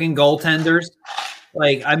your friggin' goaltenders.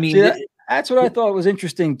 Like, I mean, that's what I thought was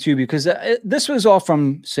interesting too, because this was all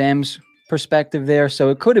from Sam's perspective there.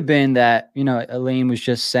 So it could have been that, Elaine was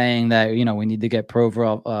just saying that, we need to get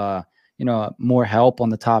Provorov, more help on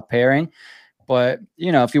the top pairing. But,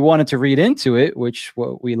 if you wanted to read into it, which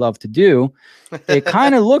what we love to do, it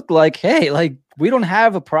kind of looked like, hey, like, we don't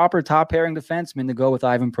have a proper top pairing defenseman to go with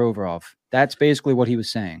Ivan Provorov. That's basically what he was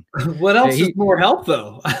saying. What else is more help,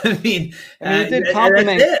 though? I mean, he did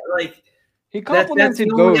compliment. Like, he complimented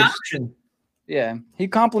Ghost. Option. Yeah, he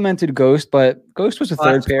complimented Ghost, but Ghost was a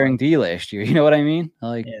third pairing D last year. You know what I mean?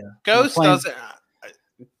 Like, Ghost doesn't.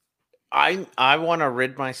 I want to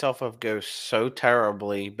rid myself of Ghost so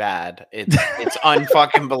terribly bad. It's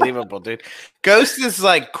unfucking believable, dude. Ghost is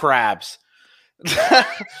like crabs. It's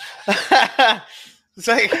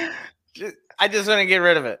like, I just want to get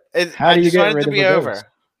rid of it. How do you get rid of it? Over.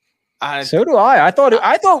 So do I. I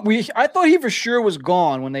thought he for sure was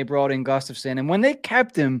gone when they brought in Gustafsson, and when they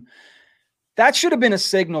kept him, that should have been a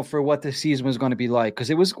signal for what the season was going to be like. Because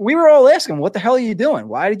we were all asking, what the hell are you doing?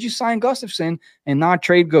 Why did you sign Gustafsson and not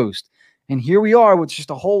trade Ghost? And here we are with just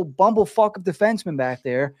a whole bumblefuck of defensemen back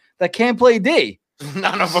there that can't play D.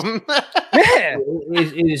 None of them. Yeah.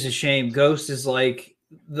 It is a shame. Ghost is like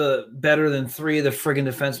the better than 3 of the friggin'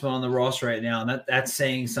 defensemen on the roster right now, and that's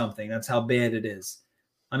saying something. That's how bad it is.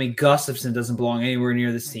 I mean, Gustafsson doesn't belong anywhere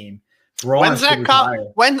near this team. When's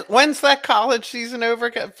that college season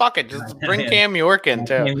over? Fuck it, just bring Cam York in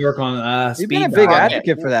too. Cam York on You've been a big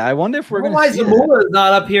advocate for that. I wonder if we're going to. Why is Zamula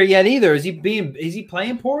not up here yet either? Is he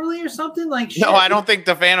playing poorly or something? Like shit? No, I don't think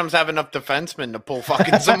the Phantoms have enough defensemen to pull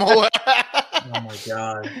fucking Zamula. Oh my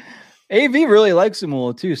god. AV really likes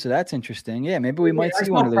Zamula too, so that's interesting. Yeah, maybe we might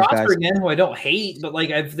see one of those guys again, who I don't hate, but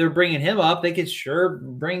like if they're bringing him up, they could sure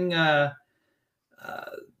bring.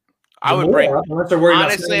 I would bring. Unless they're worried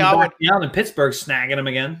about down in Pittsburgh snagging him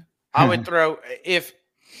again. I would throw if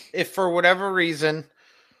for whatever reason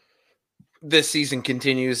this season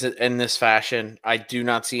continues in this fashion. I do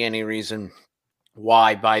not see any reason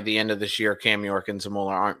why by the end of this year Cam York and Zamula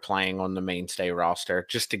aren't playing on the mainstay roster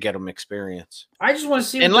just to get them experience. I just want to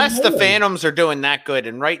see unless the Phantoms are doing that good.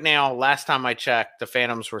 And right now, last time I checked, the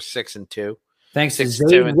Phantoms were 6-2. Thanks to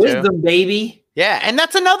Zay Wisdom, baby. Yeah, and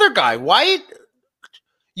that's another guy. Why?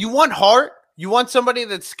 You want heart? You want somebody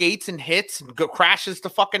that skates and hits and crashes the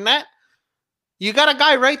fucking net? You got a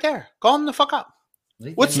guy right there. Call him the fuck up.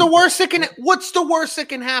 What's the worst that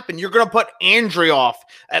can happen? You're gonna put Andrioff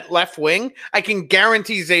at left wing. I can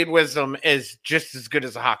guarantee Zayd Wisdom is just as good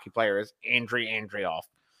as a hockey player as Andrioff.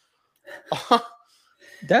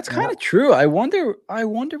 That's kind of true. I wonder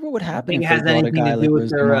what would happen. It has anything to do with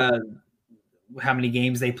their how many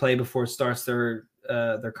games they play before it starts their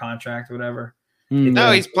contract or whatever.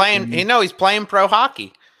 No, he's playing. He's playing pro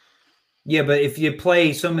hockey. Yeah, but if you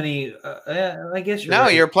play so many, I guess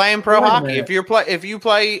you're playing pro hockey. If you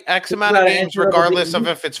play X amount of games, regardless of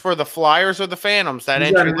if it's for the Flyers or the Phantoms, that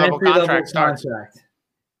entry level contract starts.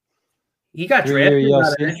 He got drafted,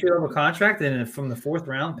 got an entry level contract, and from the 4th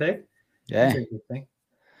round pick. Yeah,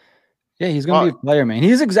 yeah, he's going to be a player, man.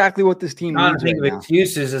 He's exactly what this team needs. I don't think of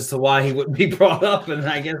excuses as to why he wouldn't be brought up, and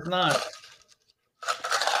I guess not.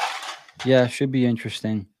 Yeah, should be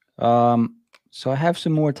interesting. So I have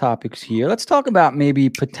some more topics here. Let's talk about maybe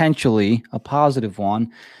potentially a positive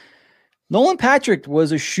one. Nolan Patrick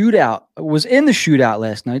was in the shootout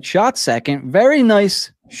last night, shot second. Very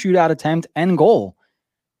nice shootout attempt and goal.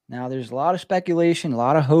 Now, there's a lot of speculation, a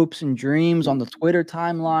lot of hopes and dreams on the Twitter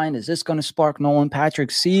timeline. Is this going to spark Nolan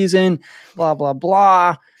Patrick's season? Blah, blah,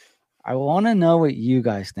 blah. I want to know what you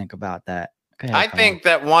guys think about that. I think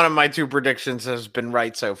that one of my 2 predictions has been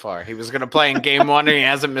right so far. He was going to play in game 1 and he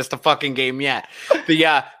hasn't missed a fucking game yet.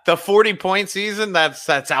 The 40-point season, that's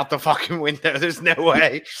out the fucking window. There's no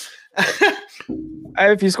way.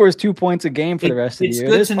 If he scores 2 points a game for the rest of the year.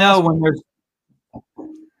 It's good to know when there's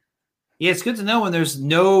it's good to know when there's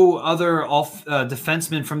no other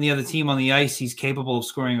defenseman from the other team on the ice he's capable of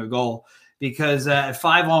scoring a goal. Because at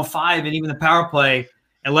 5-on-5 and even the power play,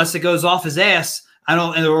 unless it goes off his ass,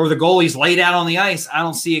 or the goalie's laid out on the ice, I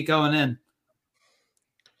don't see it going in.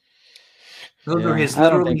 Those are his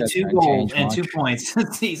literally 2 goals and 2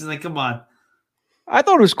 points. He's like, come on. I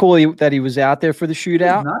thought it was cool that he was out there for the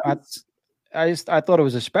shootout. I thought it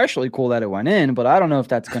was especially cool that it went in, but I don't know if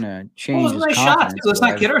that's going to change. It was a nice shot. Let's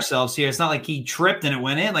not kid ourselves here. It's not like he tripped and it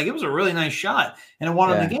went in. Like, it was a really nice shot, and it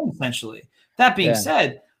won him the game essentially. That being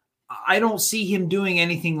said, I don't see him doing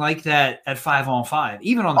anything like that at 5-on-5,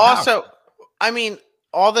 even on the also. I mean,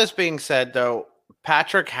 all this being said, though,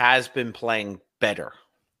 Patrick has been playing better.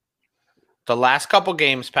 The last couple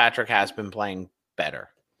games, Patrick has been playing better.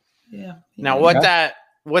 Yeah. Now,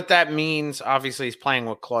 what that means, obviously, he's playing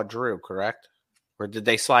with Claude Giroux, correct? Or did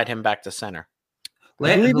they slide him back to center?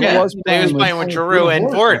 He was playing with Giroux and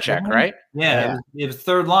Voracek, right? Yeah, it was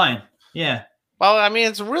 3rd line. Yeah. Well, I mean,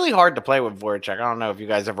 it's really hard to play with Voracek. I don't know if you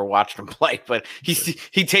guys ever watched him play, but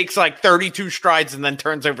he takes like 32 strides and then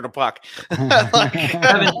turns over the puck.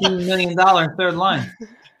 $17 million 3rd line.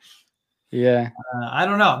 Yeah. I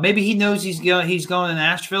don't know. Maybe he knows he's going to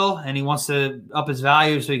Nashville and he wants to up his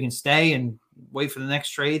value so he can stay and wait for the next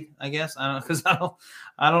trade, I guess. I don't know, because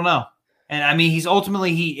I don't know. And I mean, he's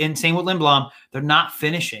ultimately and same with Lindblom, they're not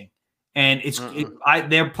finishing. And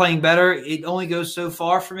they're playing better. It only goes so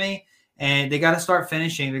far for me. And they got to start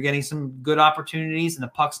finishing. They're getting some good opportunities, and the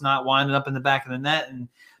puck's not winding up in the back of the net, and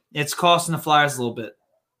it's costing the Flyers a little bit.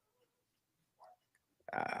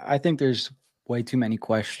 I think there's way too many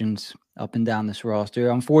questions up and down this roster,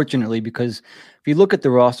 unfortunately, because if you look at the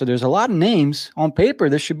roster, there's a lot of names on paper.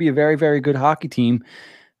 This should be a very, very good hockey team.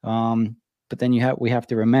 But then we have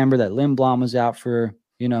to remember that Lindblom was out for,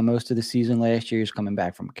 most of the season last year. He's coming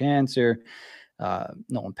back from cancer.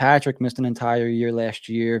 Nolan Patrick missed an entire year last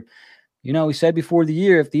year. We said before the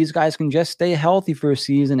year, if these guys can just stay healthy for a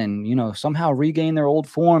season and, somehow regain their old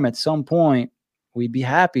form at some point, we'd be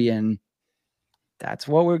happy. And that's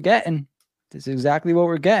what we're getting. This is exactly what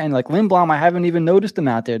we're getting. Like Lindblom, I haven't even noticed him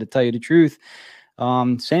out there, to tell you the truth.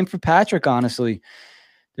 Same for Patrick, honestly.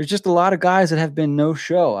 There's just a lot of guys that have been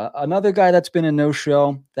no-show. Another guy that's been a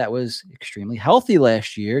no-show that was extremely healthy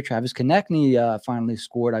last year, Travis Konechny, finally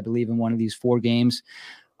scored, I believe, in one of these 4 games.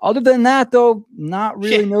 Other than that, though, not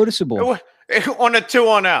really noticeable. On a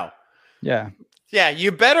 2-on-0. Yeah. Yeah,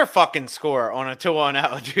 you better fucking score on a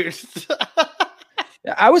 2-on-0, dude.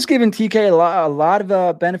 I was giving TK a lot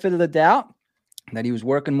of benefit of the doubt, that he was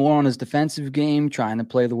working more on his defensive game, trying to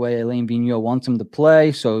play the way Alain Vigneault wants him to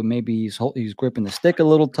play. So maybe he's gripping the stick a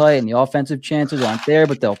little tight and the offensive chances aren't there,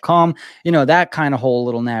 but they'll come. That kind of whole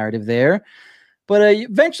little narrative there. But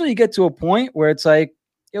eventually you get to a point where it's like,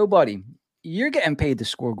 yo, buddy, you're getting paid to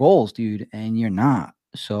score goals, dude, and you're not.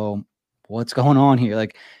 So what's going on here?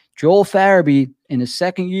 Like Joel Farabee in his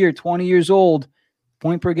second year, 20 years old,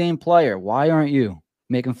 point per game player. Why aren't you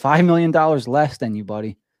making $5 million less than you,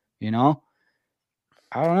 buddy?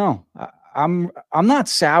 I don't know. I'm not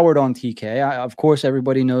soured on TK. Of course,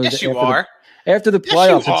 everybody knows. Yes, you are. After the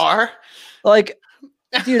playoffs, yes, you are. Like,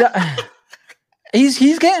 dude,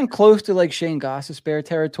 he's getting close to like Shane Gostisbehere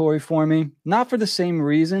territory for me. Not for the same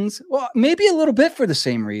reasons. Well, maybe a little bit for the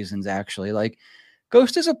same reasons, actually. Like,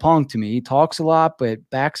 Ghost is a punk to me. He talks a lot, but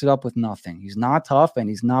backs it up with nothing. He's not tough, and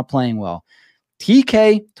he's not playing well.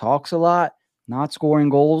 TK talks a lot, not scoring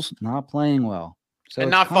goals, not playing well. So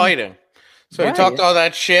and not fighting. So right. He talked all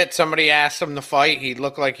that shit. Somebody asked him to fight. He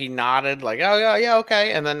looked like he nodded, like, oh, yeah,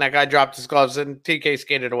 okay. And then that guy dropped his gloves and TK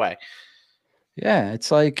skated away. Yeah,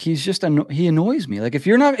 it's like he's just he annoys me. Like if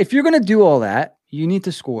you're going to do all that, you need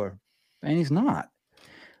to score. And he's not.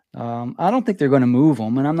 I don't think they're going to move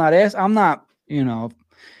him. And I'm not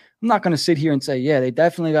going to sit here and say, yeah, they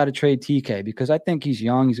definitely got to trade TK, because I think he's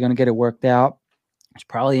young. He's going to get it worked out. It's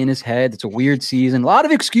probably in his head. It's a weird season. A lot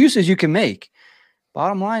of excuses you can make.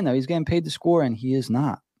 Bottom line, though, he's getting paid to score, and he is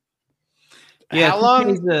not. Yeah,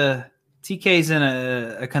 TK's in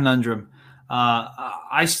a conundrum.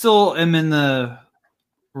 I still am in the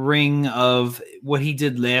ring of what he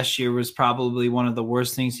did last year was probably one of the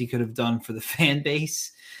worst things he could have done for the fan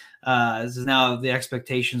base. Now the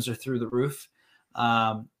expectations are through the roof.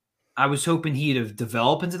 I was hoping he'd have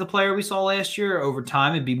developed into the player we saw last year. Over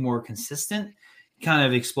time, it'd be more consistent. Kind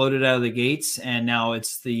of exploded out of the gates, and now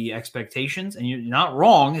it's the expectations. And you're not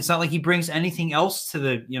wrong. It's not like he brings anything else to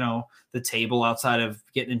the table outside of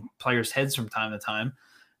getting in players' heads from time to time.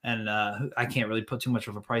 And I can't really put too much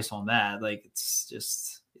of a price on that. Like it's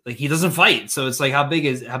just like he doesn't fight. So it's like how big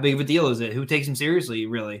of a deal is it? Who takes him seriously,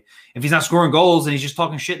 really? If he's not scoring goals and he's just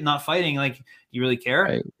talking shit and not fighting, like do you really care?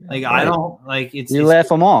 Right. Like right. I don't like it's. You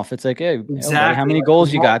laugh him off. It's like, hey, exactly. How many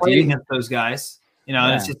goals you got? Against those guys,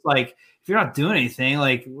 and it's just like. If you're not doing anything,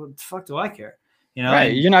 like what the fuck do I care?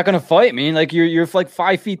 Right? You're not going to fight me. Like you're like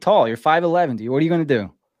 5 feet tall. You're 5'11". What are you going to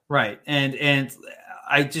do? Right. And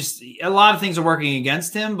I just a lot of things are working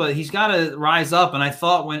against him, but he's got to rise up. And I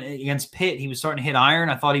thought when against Pitt, he was starting to hit iron.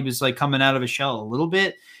 I thought he was like coming out of his shell a little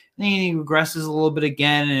bit. And then he regresses a little bit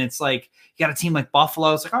again, and it's like you got a team like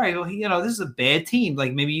Buffalo. It's like, all right, well, this is a bad team.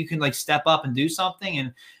 Like maybe you can like step up and do something.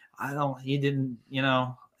 And he didn't,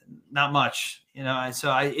 not much.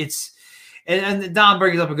 And Don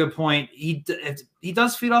brings up a good point. He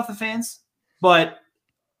does feed off the fans, but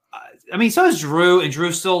I mean, so is Drew, and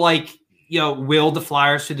Drew still willed the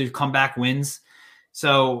Flyers to do comeback wins.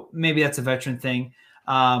 So maybe that's a veteran thing.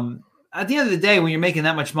 At the end of the day, when you're making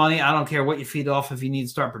that much money, I don't care what you feed off. If you need to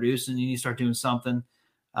start producing, you need to start doing something.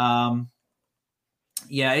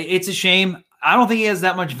 Yeah, it's a shame. I don't think he has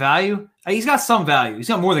that much value. He's got some value. He's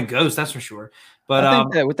got more than Ghost, that's for sure. But I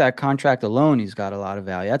think that with that contract alone, he's got a lot of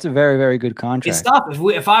value. That's a very, very good contract. It's tough.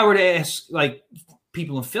 If I were to ask like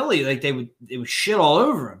people in Philly, like they would shit all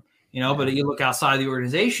over him, Yeah. But you look outside the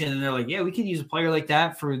organization, and they're like, yeah, we could use a player like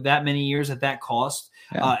that for that many years at that cost.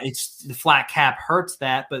 Yeah. It's the flat cap hurts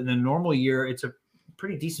that, but in a normal year, it's a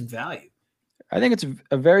pretty decent value. I think it's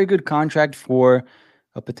a very good contract for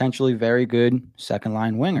a potentially very good second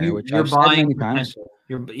line winger, you're buying potential.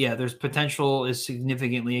 There's potential is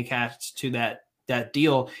significantly attached to that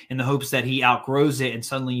deal in the hopes that he outgrows it, and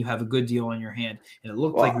suddenly you have a good deal on your hand. And it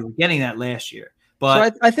looked like we were getting that last year.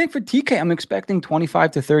 But so I think for TK, I'm expecting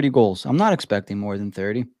 25 to 30 goals. I'm not expecting more than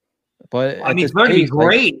 30. But I mean, it's going to be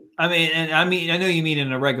great. I know you mean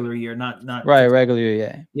in a regular year, not right, regular year,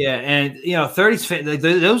 yeah. Yeah, and 30s,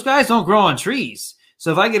 those guys don't grow on trees.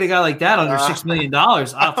 So if I get a guy like that under $6 million,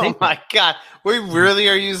 I'll take. Oh my God, we really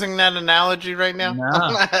are using that analogy right now. No.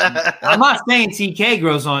 I'm not saying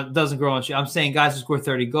TK doesn't grow on trees. I'm saying guys who score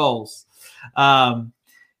 30 goals. And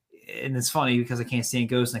it's funny because I can't stand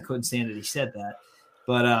Ghost, and I couldn't stand that he said that.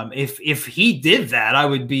 But if he did that, I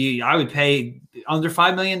would pay under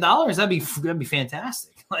 $5 million. That'd be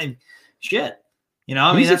fantastic. Like shit,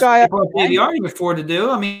 I mean, that's what JVR can afford to do.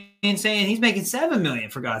 I mean, saying he's making $7 million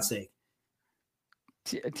for God's sake.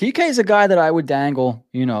 TK is a guy that I would dangle,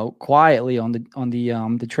 quietly on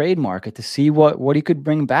the trade market to see what he could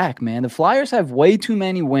bring back. Man, the Flyers have way too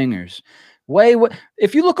many wingers.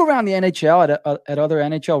 If you look around the NHL at other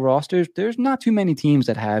NHL rosters, there's not too many teams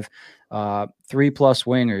that have 3+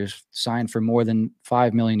 wingers signed for more than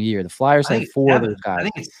 $5 million a year. The Flyers have 4 of those guys. I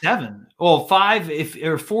think it's 7. Well, 5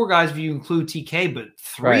 or 4 guys if you include TK, but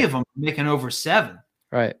 3 of them making over 7.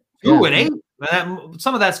 Right. 2 at 8.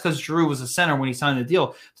 Some of that's because Drew was a center when he signed the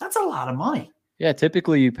deal. That's a lot of money. Yeah,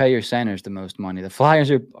 typically you pay your centers the most money. The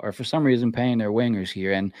Flyers are for some reason paying their wingers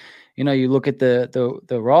here, and you look at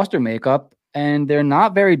the roster makeup, and they're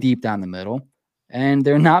not very deep down the middle, and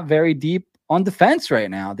they're not very deep on defense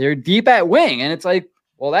right now. They're deep at wing, and it's like,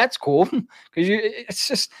 well, that's cool because it's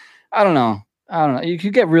just I don't know. You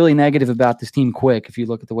could get really negative about this team quick if you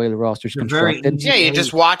look at the way the roster's constructed. You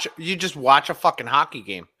just watch a fucking hockey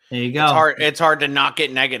game. There you go. It's hard to not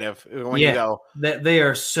get negative when you go. They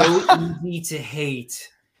are so easy to hate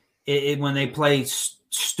when they play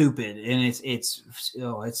stupid, and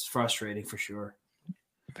it's frustrating for sure.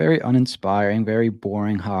 Very uninspiring, very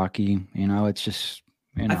boring hockey. It's just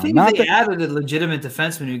I think if they added a legitimate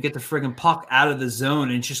defenseman who get the friggin' puck out of the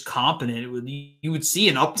zone and just competent, you would see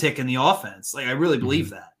an uptick in the offense. Like I really believe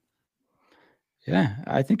that. Yeah,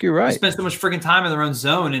 I think you're right. They spend so much friggin' time in their own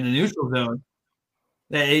zone, in the neutral zone.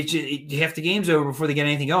 Half the game's over before they get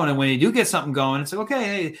anything going, and when they do get something going, it's like,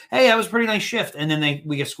 okay, hey, that was a pretty nice shift, and then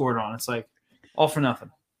we get scored on. It's like all for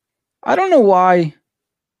nothing. I don't know why,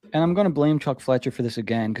 and I'm going to blame Chuck Fletcher for this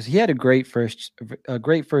again because he had a great first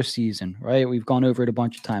season, right? We've gone over it a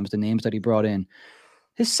bunch of times, the names that he brought in.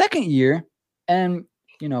 His second year, and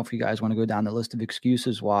if you guys want to go down the list of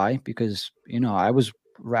excuses why, because I was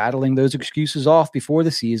rattling those excuses off before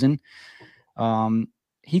the season.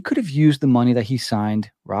 He could have used the money that he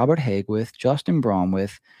signed Robert Haig with, Justin Braun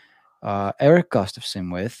with, Eric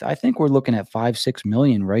Gustafsson with. I think we're looking at $5-6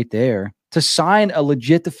 million right there to sign a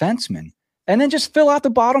legit defenseman, and then just fill out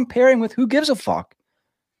the bottom pairing with who gives a fuck,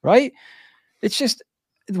 right? It's just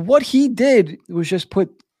what he did was just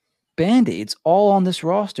put Band-Aids all on this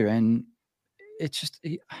roster, and it's just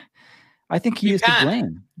I think he is to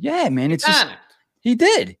blame. Yeah, man, it's just he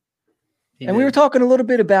did. And we were talking a little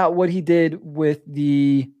bit about what he did with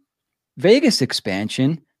the Vegas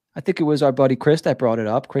expansion. I think it was our buddy Chris that brought it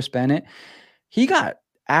up, Chris Bennett. He got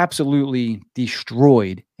absolutely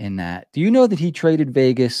destroyed in that. Do you know that he traded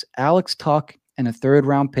Vegas, Alex Tuch, and a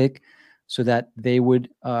 3rd-round pick so that they would,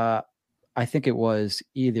 I think it was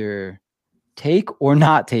either take or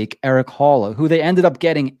not take Eric Haula, who they ended up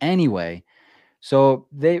getting anyway. So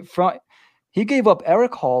he gave up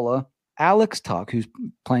Eric Haula, Alex Tuch, who's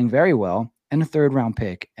playing very well, and a 3rd-round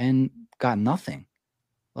pick, and got nothing.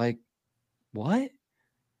 Like, what?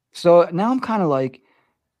 So now I'm kind of like,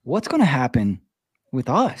 what's going to happen with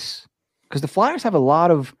us? Because the Flyers have a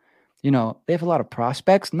lot of, they have a lot of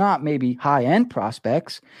prospects, not maybe high-end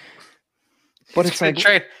prospects, but he's going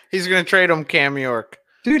to trade him Cam York.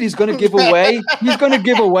 Dude, he's going to give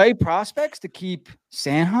away prospects to keep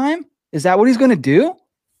Sanheim? Is that what he's going to do?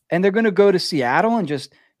 And they're going to go to Seattle and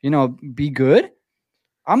just be good?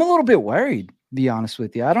 I'm a little bit worried, to be honest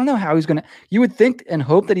with you. I don't know how he's going to – you would think and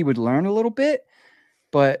hope that he would learn a little bit,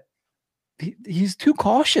 but he's too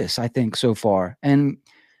cautious, I think, so far. And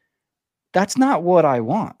that's not what I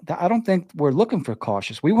want. I don't think we're looking for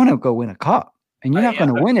cautious. We want to go win a cup, and you're not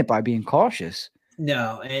going to win it by being cautious.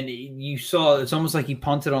 No, and you saw it's almost like he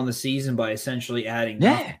punted on the season by essentially adding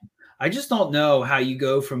nothing. I just don't know how you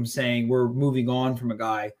go from saying we're moving on from a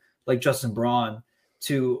guy like Justin Braun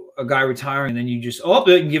to a guy retiring, and then you just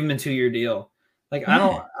give him a 2-year deal. Like I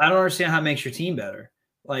don't understand how it makes your team better.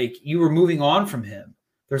 Like you were moving on from him.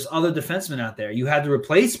 There's other defensemen out there. You had to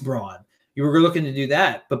replace Braun. You were looking to do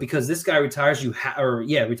that, but because this guy retires, you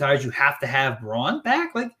have to have Braun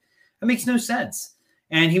back. Like that makes no sense.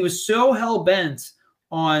 And he was so hell bent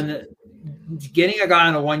on getting a guy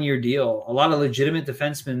on a 1-year deal. A lot of legitimate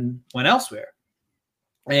defensemen went elsewhere,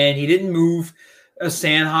 and he didn't move a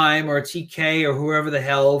Sanheim or a TK or whoever the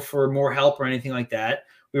hell for more help or anything like that.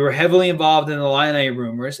 We were heavily involved in the Illini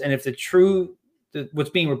rumors, and if what's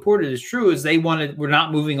being reported is true, is we're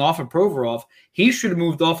not moving off of Provorov. He should have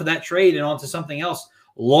moved off of that trade and onto something else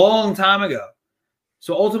long time ago.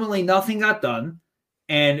 So ultimately, nothing got done.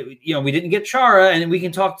 And, we didn't get Chara, and we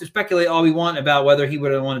can speculate all we want about whether he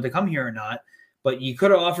would have wanted to come here or not. But you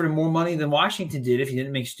could have offered him more money than Washington did if you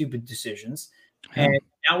didn't make stupid decisions. And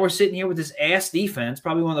now we're sitting here with this ass defense,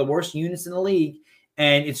 probably one of the worst units in the league,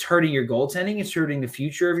 and it's hurting your goaltending. It's hurting the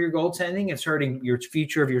future of your goaltending. It's hurting your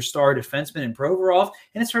future of your star defenseman in Provorov,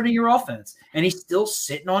 and it's hurting your offense. And he's still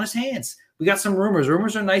sitting on his hands. We got some rumors.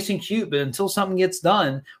 Rumors are nice and cute, but until something gets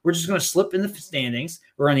done, we're just going to slip in the standings.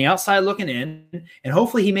 We're on the outside looking in, and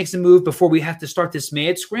hopefully he makes a move before we have to start this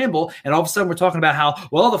mad scramble. And all of a sudden we're talking about how,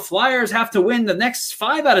 well, the Flyers have to win the next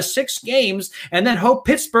 5 out of 6 games and then hope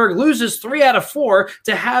Pittsburgh loses 3 out of 4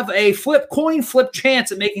 to have a coin flip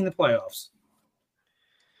chance at making the playoffs.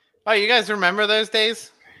 Oh, you guys remember those days?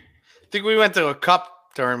 I think we went to a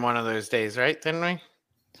cup during one of those days, right? Didn't we?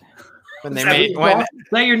 When they Is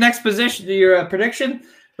that your next position, your prediction?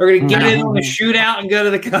 We're going to get in on a shootout and go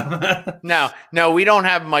to the cup. No, we don't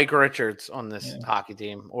have Mike Richards on this hockey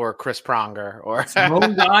team, or Chris Pronger, or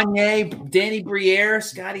Ron Gagne, Danny Briere,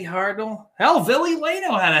 Scotty Hartnell. Hell, Billy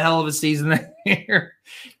Lano had a hell of a season that year.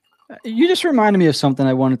 You just reminded me of something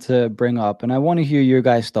I wanted to bring up, and I want to hear your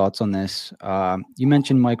guys' thoughts on this. You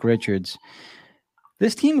mentioned Mike Richards.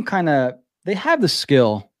 This team they have the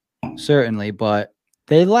skill, certainly, but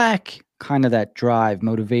they lack kind of that drive,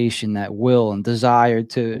 motivation, that will and desire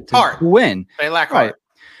to win. They lack heart.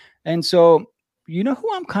 And so,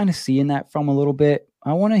 who I'm kind of seeing that from a little bit?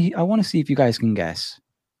 I want to see if you guys can guess.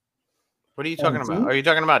 What are you talking about? Are you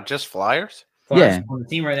talking about just Flyers? Yeah, on the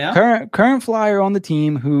team right now. Current Flyer on the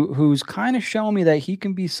team who's kind of showing me that he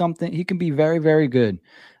can be something. He can be very, very good.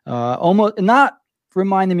 Almost not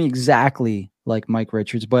reminding me exactly like Mike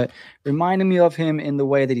Richards, but reminding me of him in the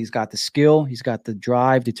way that he's got the skill, he's got the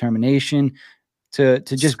drive, determination to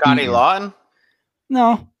just Scotty Lawton.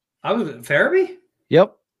 No, I was Farabee.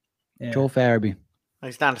 Yep, Yeah. Joel Farabee.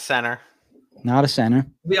 He's not a center. Not a center.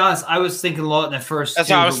 To be honest, I was thinking Lawton at first. That's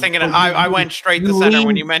what I was thinking. I went straight to center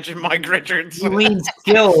when you mentioned Mike Richards. He leaned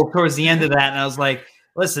skill towards the end of that, and I was like,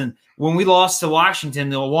 listen, when we lost to Washington,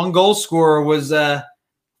 the 1 goal scorer was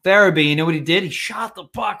Farabee. You know what he did? He shot the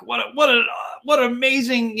puck. What an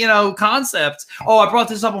amazing, concept. Oh, I brought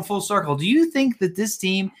this up in full circle. Do you think that this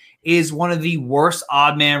team is one of the worst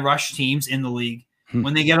odd man rush teams in the league?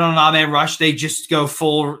 When they get on an odd man rush, they just go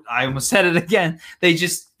full. I almost said it again. They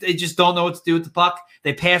just don't know what to do with the puck.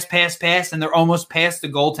 They pass, and they're almost past the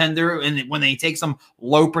goaltender. And when they take some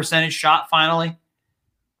low percentage shot, finally.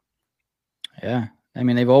 Yeah, I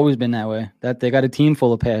mean they've always been that way. That they got a team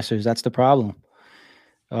full of passers. That's the problem.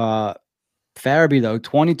 Farabee though,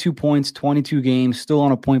 22 points, 22 games, still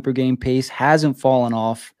on a point per game pace, hasn't fallen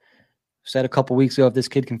off. Said a couple weeks ago, if this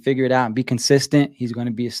kid can figure it out and be consistent, he's going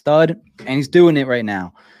to be a stud, and he's doing it right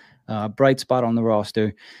now. Bright spot on the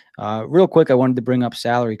roster. Real quick, I wanted to bring up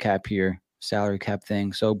salary cap thing.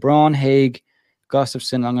 So Braun, Haig,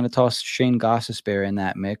 Gustafsson, I'm going to toss Shane Gostisbehere in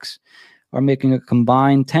that mix, are making a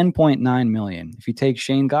combined $10.9 million. If you take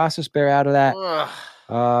Shane Gostisbehere out of that,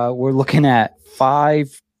 we're looking at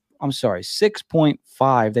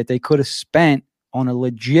 6.5 that they could have spent on a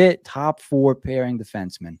legit top 4 pairing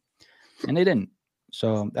defenseman. And they didn't.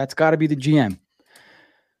 So that's got to be the GM.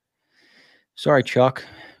 Sorry, Chuck.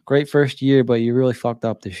 Great first year, but you really fucked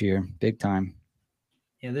up this year. Big time.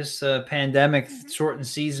 Yeah, this pandemic shortened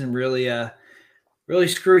season really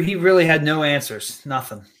screwed. He really had no answers.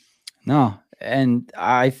 Nothing. No. And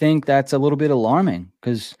I think that's a little bit alarming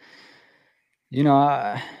because, you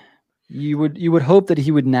would hope that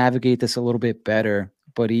he would navigate this a little bit better.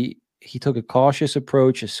 But he took a cautious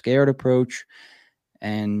approach, a scared approach.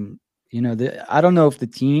 And I don't know if the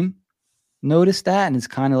team noticed that, and it's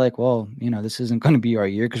kind of like, well, this isn't going to be our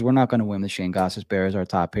year because we're not going to win with Shane Gostisbehere as our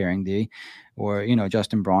top pairing D, or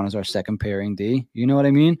Justin Braun as our second pairing D. You know what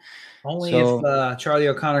I mean? Only if Charlie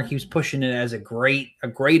O'Connor keeps pushing it as a great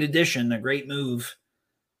addition, a great move.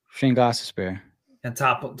 Shane Gostisbehere And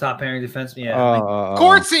top pairing defense. Yeah.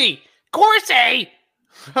 Corsi!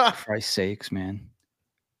 For Christ's sakes, man.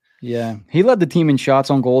 Yeah, he led the team in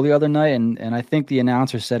shots on goal the other night, and I think the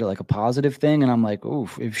announcer said it like a positive thing, and I'm like,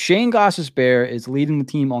 oof, if Shane Gostisbehere is leading the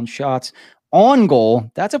team on shots on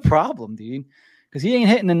goal, that's a problem, dude, because he ain't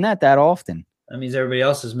hitting the net that often. That means everybody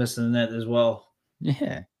else is missing the net as well.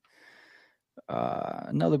 Yeah.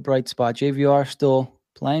 Another bright spot, JVR still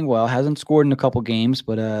playing well, hasn't scored in a couple games,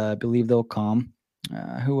 but I believe they'll come.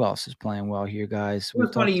 Who else is playing well here, guys?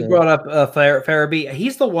 It's funny you brought up Farabee.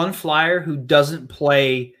 He's the one Flyer who doesn't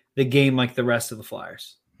play the game like the rest of the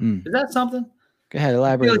Flyers. Is that something? Go ahead, I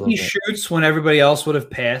elaborate. feel like he shoots when everybody else would have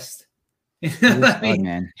passed. I mean,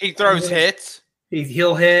 man. He throws hits.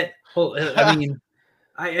 He'll hit. I mean,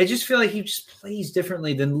 I just feel like he just plays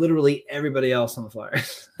differently than literally everybody else on the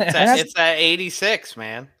Flyers. It's that 86,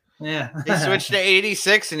 man. Yeah. He switched to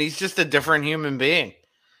 86, and he's just a different human being.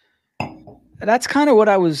 That's kind of what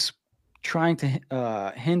I was trying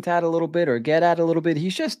to hint at a little bit or get at a little bit.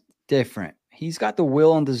 He's just different. He's got the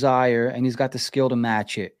will and desire, and he's got the skill to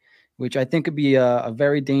match it, which I think could be a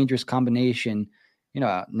very dangerous combination,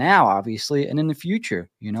 now, obviously, and in the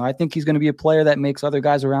future. I think he's going to be a player that makes other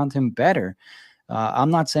guys around him better.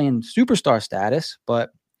 I'm not saying superstar status,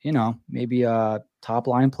 but, maybe a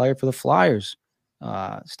top-line player for the Flyers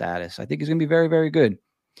status. I think he's going to be very, very good.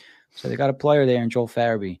 So they got a player there in Joel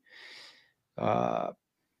Farabee.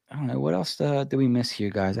 I don't know. What else did we miss here,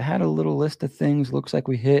 guys? I had a little list of things. Looks like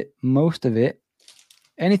we hit most of it.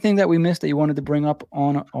 Anything that we missed that you wanted to bring up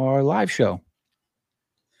on our live show?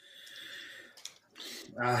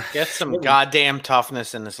 Get some goddamn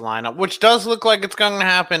toughness in this lineup, which does look like it's going to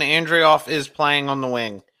happen. Andreoff is playing on the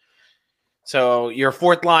wing. So your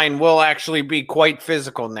fourth line will actually be quite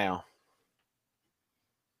physical now.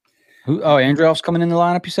 Andreoff's coming in the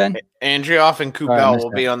lineup, you said? Andreoff and Kubel will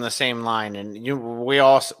be on the same line. And we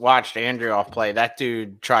all watched Andreoff play. That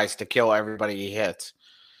dude tries to kill everybody he hits.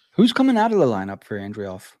 Who's coming out of the lineup for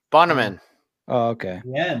Andreoff? Bunneman. Oh, okay.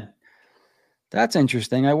 Yeah. That's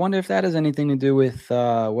interesting. I wonder if that has anything to do with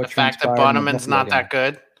the fact that Bunneman's not that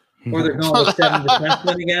good. Or they're going with 7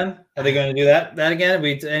 defensemen again. Are they going to do that again?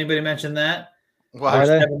 Anybody mentioned that? Well,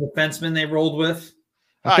 7 defensemen they rolled with?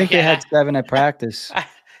 I think they had 7 at practice.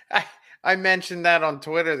 I mentioned that on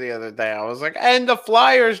Twitter the other day. I was like, and the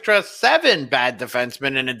Flyers dressed 7 bad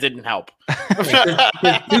defensemen, and it didn't help.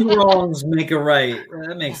 2 wrongs make a right.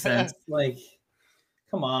 That makes sense. Like,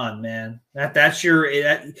 come on, man. That's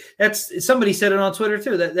somebody said it on Twitter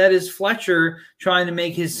too. That is Fletcher trying to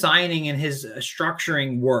make his signing and his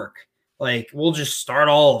structuring work. Like, we'll just start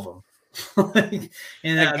all of them.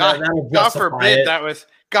 and God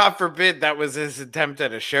forbid that was his attempt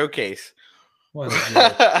at a showcase. What a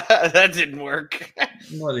joke. That didn't work.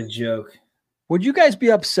 What a joke. Would you guys be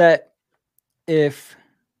upset if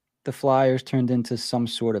the Flyers turned into some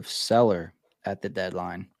sort of seller at the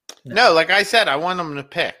deadline? No, like I said, I want them to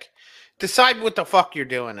pick. Decide what the fuck you're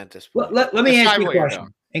doing at this point. Let me ask you a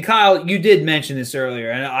question. And Kyle, you did mention this earlier.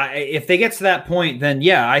 And if they get to that point, then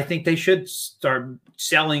yeah, I think they should start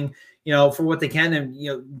selling, for what they can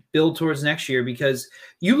and, build towards next year, because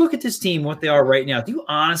you look at this team, what they are right now. Do you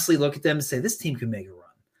honestly look at them and say this team can make a run?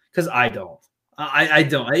 Because I don't. I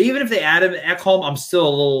don't. Even if they add him at home, I'm still a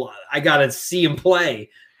little, I got to see him play.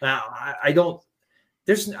 I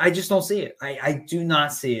just don't see it. I do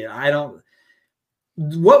not see it.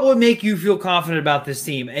 What would make you feel confident about this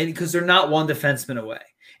team? And because they're not 1 defenseman away.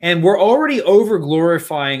 And we're already over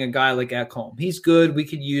glorifying a guy like Ekholm. He's good. We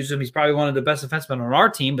could use him. He's probably one of the best defensemen on our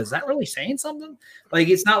team. But is that really saying something? Like,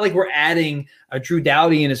 it's not like we're adding a Drew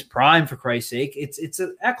Doughty in his prime, for Christ's sake. It's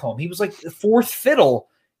an Ekholm. He was like the 4th fiddle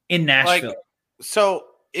in Nashville. So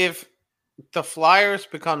if the Flyers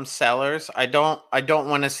become sellers, I don't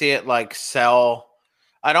want to see it like sell.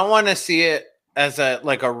 I don't want to see it as a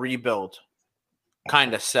rebuild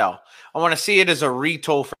kind of sell. I want to see it as a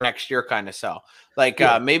retool for next year kind of sell.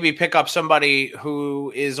 Maybe pick up somebody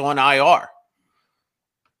who is on IR.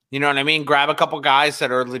 You know what I mean? Grab a couple guys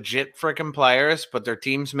that are legit freaking players, but their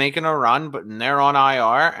team's making a run, but they're on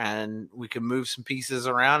IR, and we can move some pieces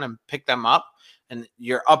around and pick them up. And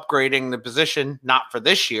you're upgrading the position, not for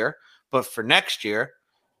this year, but for next year.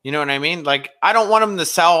 You know what I mean? Like, I don't want them to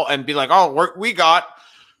sell and be like, oh, we got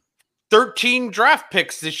 13 draft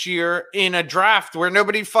picks this year in a draft where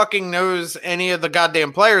nobody fucking knows any of the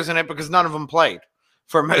goddamn players in it because none of them played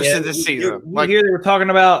for most of the season. Here they were talking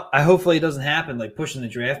about, hopefully it doesn't happen, like pushing the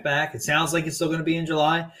draft back. It sounds like it's still going to be in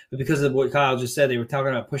July, but because of what Kyle just said, they were talking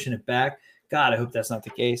about pushing it back. God, I hope that's not the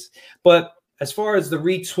case. But as far as the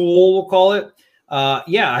retool, we'll call it,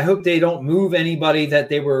 I hope they don't move anybody that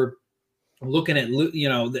they were looking at,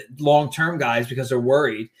 the long-term guys because they're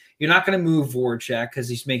worried. You're not going to move Voracek because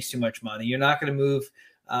he makes too much money. You're not going to move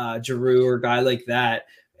Giroux or a guy like that.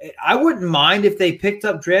 I wouldn't mind if they picked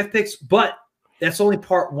up draft picks, but that's only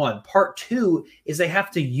part 1. Part 2 is they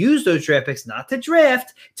have to use those draft picks, not to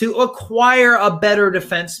draft, to acquire a better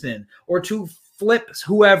defenseman or to flip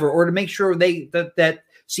whoever, or to make sure that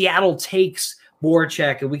Seattle takes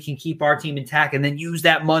Voracek and we can keep our team intact and then use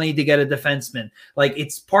that money to get a defenseman. Like,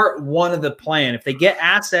 it's part 1 of the plan. If they get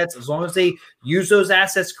assets, as long as they use those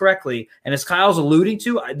assets correctly, and as Kyle's alluding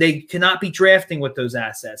to, they cannot be drafting with those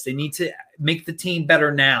assets. They need to make the team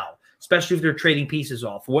better now. especially if they're trading pieces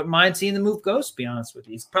off. Wouldn't mind seeing the move Ghost, to be honest with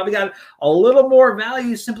you. He's probably got a little more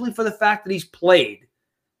value simply for the fact that he's played.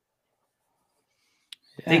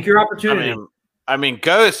 Yeah. Take your opportunity. I mean,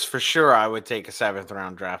 Ghost for sure. I would take a 7th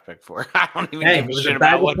round draft pick for. I don't even give a shit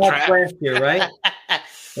about what draft last year, right?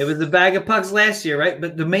 It was a bag of pucks last year, right?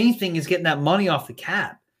 But the main thing is getting that money off the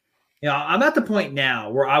cap. You know, I'm at the point now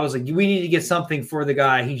where I was like, we need to get something for the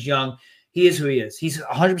guy. He's young. He is who he is. He's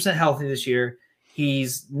 100% healthy this year.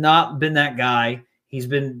 He's not been that guy.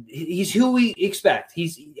 He's who we expect.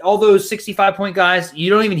 He's all those 65-point guys. You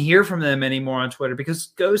don't even hear from them anymore on Twitter because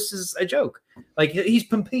Ghost is a joke. Like he's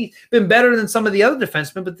been better than some of the other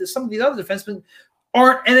defensemen, but some of these other defensemen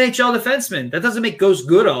aren't NHL defensemen. That doesn't make Ghost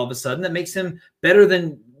good all of a sudden. That makes him better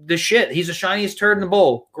than the shit. He's the shiniest turd in the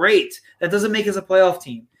bowl. Great. That doesn't make us a playoff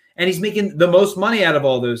team. And he's making the most money out of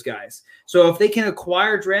all those guys. So if they can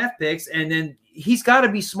acquire draft picks, and then he's got to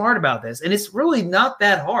be smart about this. And it's really not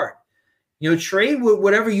that hard. You know, trade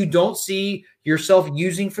whatever you don't see yourself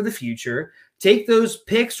using for the future. Take those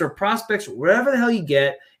picks or prospects, or whatever the hell you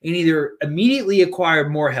get, and either immediately acquire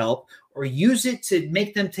more help or use it to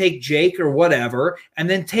make them take Jake or whatever, and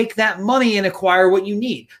then take that money and acquire what you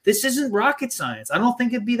need. This isn't rocket science. I don't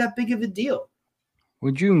think it'd be that big of a deal.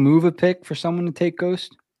 Would you move a pick for someone to take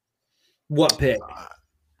Ghost? What pick?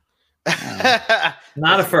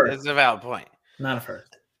 Not a first. That's a valid point. Not a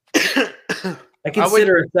first. I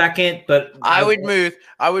consider a second, but I would move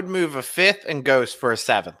a 5th and Ghost for a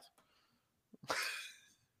 7th.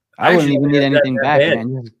 I wouldn't even need anything back,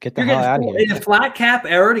 man. Just get the hell out of here. In a flat cap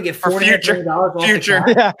era to get $4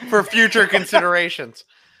 million for future considerations.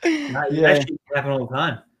 That shit happen all the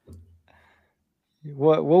time.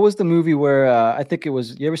 What was the movie where I think it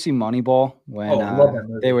was? You ever see Moneyball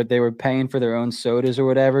when they were paying for their own sodas or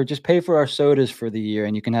whatever? Just pay for our sodas for the year,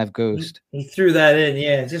 and you can have Ghost. He threw that in,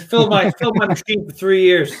 yeah. Just fill my machine for 3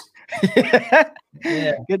 years.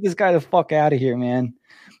 Yeah, get this guy the fuck out of here, man.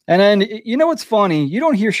 And then you know what's funny? You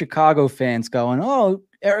don't hear Chicago fans going, "Oh,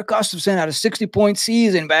 Eric Gustafson had a 60-point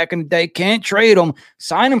season back in the day. Can't trade him.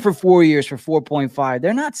 Sign him for 4 years for 4.5."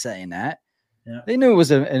 They're not saying that. Yeah. They knew it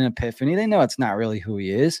was an epiphany. They know it's not really who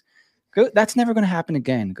he is. That's never going to happen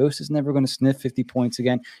again. Ghost is never going to sniff 50 points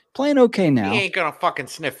again. Playing okay now. He ain't going to fucking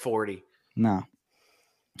sniff 40. No.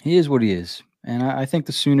 He is what he is. And I think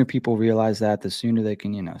the sooner people realize that, the sooner they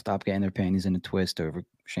can, stop getting their panties in a twist over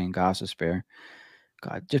Shane Gostisbehere.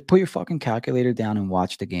 God, just put your fucking calculator down and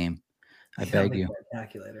watch the game. I beg you.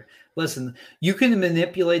 Calculator. Listen, you can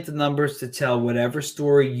manipulate the numbers to tell whatever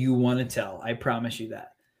story you want to tell. I promise you that.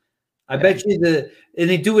 I bet you and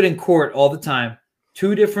they do it in court all the time.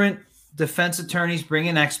 2 different defense attorneys bring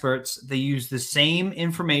in experts. They use the same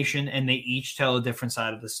information and they each tell a different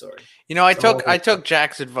side of the story. You know, I took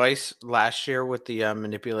Jack's advice last year with the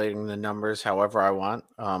manipulating the numbers however I want.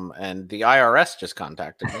 And the IRS just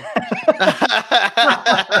contacted me.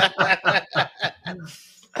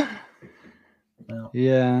 Well,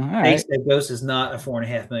 yeah. All right. Ghost is not a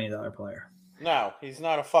 $4.5 million player. No, he's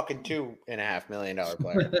not a fucking $2.5 million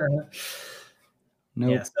player. No.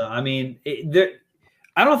 Yeah, so, I mean,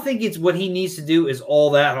 I don't think it's what he needs to do is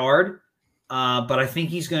all that hard, but I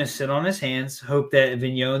think he's going to sit on his hands, hope that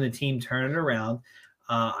Vigneault and the team turn it around.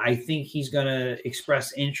 I think he's going to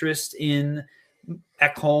express interest in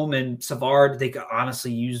Ekholm and Savard. They could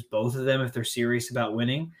honestly use both of them if they're serious about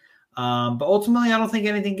winning. But ultimately, I don't think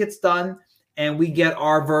anything gets done. And we get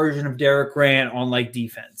our version of Derek Grant on like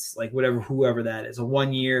defense, like whoever that is, a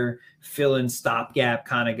 1-year fill-in stopgap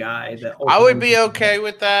kind of guy. I would be okay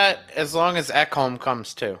with that as long as Ekholm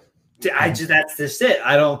comes too. That's just it.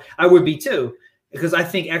 I would be too, because I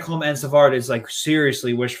think Ekholm and Savard is like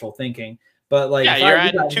seriously wishful thinking. But like, you're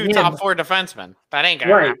adding 2 top 4 defensemen. That ain't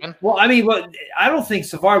gonna happen. Well, I mean, but I don't think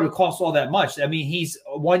Savard would cost all that much. I mean, he's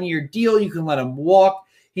a 1-year deal. You can let him walk.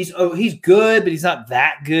 He's good, but he's not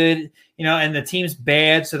that good, and the team's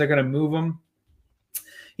bad, so they're going to move him.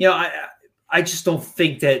 I just don't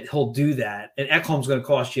think that he'll do that. And Ekholm's going to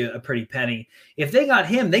cost you a pretty penny. If they got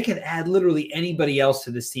him, they can add literally anybody else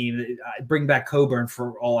to this team. Bring back Coburn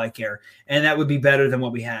for all I care. And that would be better than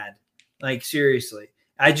what we had. Like, seriously.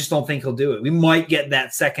 I just don't think he'll do it. We might get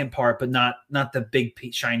that second part, but not the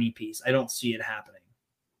big shiny piece. I don't see it happening.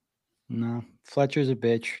 No. Fletcher's a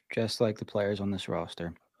bitch, just like the players on this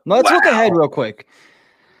roster. Let's look ahead real quick.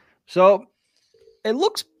 So it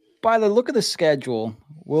looks, by the look of the schedule,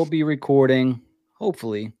 we'll be recording,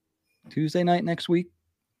 hopefully, Tuesday night next week.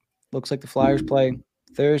 Looks like the Flyers play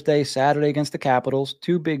Thursday, Saturday against the Capitals,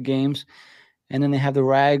 2 big games, and then they have the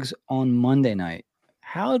Rags on Monday night.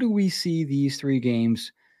 How do we see these 3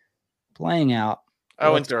 games playing out?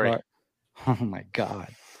 0-3. Oh, my God.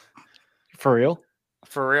 For real?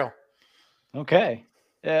 For real. Okay.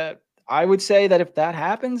 I would say that if that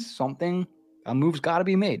happens, a move's got to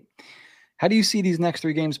be made. How do you see these next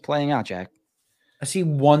 3 games playing out, Jack? I see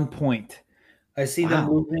 1 point. I see them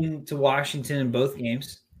moving to Washington in both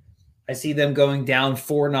games. I see them going down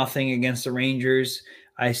 4-0 against the Rangers.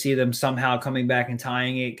 I see them somehow coming back and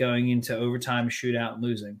tying it, going into overtime, shootout, and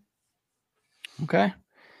losing. Okay.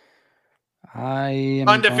 I am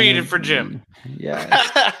undefeated for Jim. Yeah.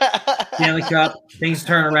 Stanley Cup, things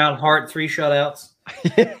turn around. Hart, 3 shutouts.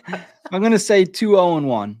 I'm going to say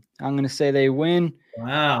 2-0-1. I'm going to say they win.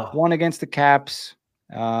 Wow. 1 against the Caps.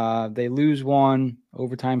 They lose 1,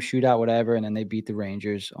 overtime shootout, whatever, and then they beat the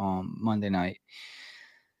Rangers on Monday night.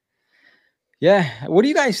 Yeah. What do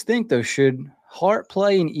you guys think, though? Should Hart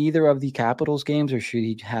play in either of the Capitals games, or should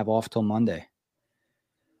he have off till Monday?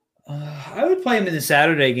 I would play him in the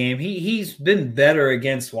Saturday game. He's been better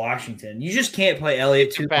against Washington. You just can't play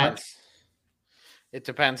Elliott too much. It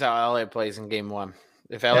depends how Elliott plays in game 1.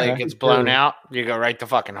 If Elliott gets blown out, you go right to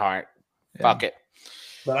fucking Hart. Yeah. Fuck it.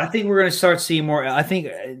 But I think we're going to start seeing more. I think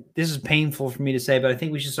this is painful for me to say, but I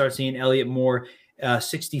think we should start seeing Elliott more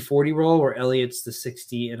 60-40 role, where Elliott's the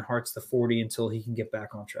 60 and Hart's the 40 until he can get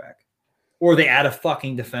back on track. Or they add a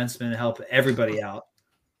fucking defenseman to help everybody out.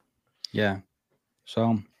 Yeah.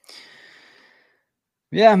 So,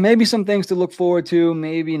 yeah, maybe some things to look forward to.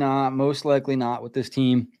 Maybe not. Most likely not with this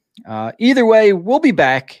team. Either way, we'll be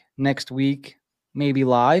back next week. Maybe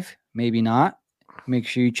live, maybe not. Make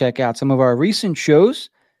sure you check out some of our recent shows.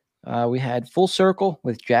 We had Full Circle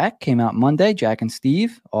with Jack, came out Monday, Jack and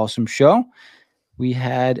Steve. Awesome show. We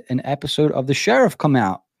had an episode of The Sheriff come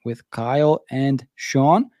out with Kyle and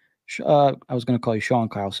Sean. I was going to call you Sean,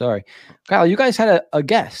 Kyle. Sorry. Kyle, you guys had a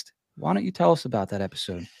guest. Why don't you tell us about that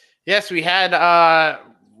episode? Yes, we had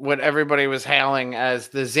what everybody was hailing as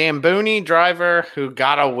the Zamboni driver who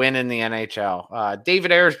got a win in the NHL.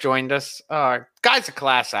 David Ayers joined us. Guy's a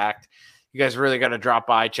class act. You guys really got to drop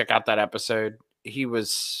by, check out that episode. He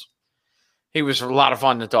was a lot of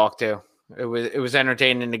fun to talk to. It was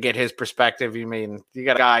entertaining to get his perspective. You mean you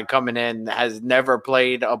got a guy coming in that has never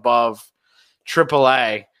played above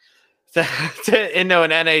AAA into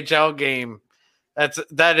an NHL game.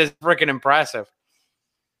 That is freaking impressive.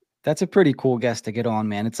 That's a pretty cool guest to get on,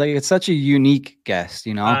 man. It's such a unique guest,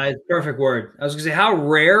 you know. Perfect word. I was gonna say how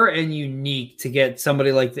rare and unique to get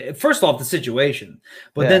somebody like that. First off, the situation,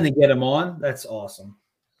 but then to get him on, that's awesome.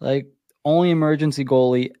 Like only emergency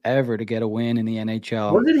goalie ever to get a win in the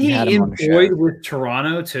NHL. Wasn't he employed with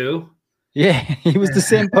Toronto too? Yeah, he was the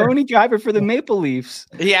Zamboni driver for the Maple Leafs.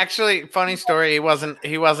 He actually, funny story, he wasn't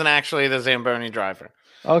actually the Zamboni driver.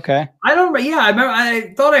 Okay. I don't. Yeah, I remember.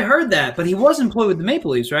 I thought I heard that, but he was employed with the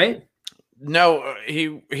Maple Leafs, right? No,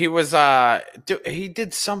 he was. He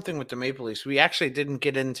did something with the Maple Leafs. We actually didn't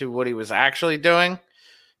get into what he was actually doing.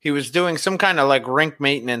 He was doing some kind of like rink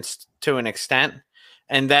maintenance to an extent,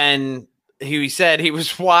 and then he said he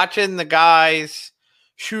was watching the guys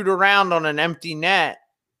shoot around on an empty net,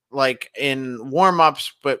 like in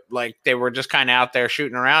warm-ups, but like they were just kind of out there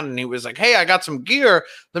shooting around, and he was like, "Hey, I got some gear.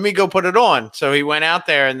 Let me go put it on." So he went out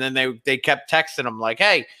there, and then they kept texting him like,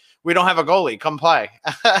 "Hey, we don't have a goalie. Come play."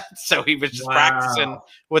 So he was just practicing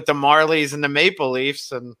with the Marlies and the Maple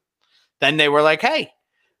Leafs, and then they were like, "Hey,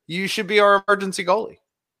 you should be our emergency goalie."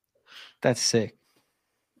 That's sick.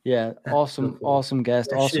 Yeah, awesome, awesome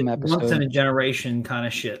guest, awesome episode. Once in a generation kind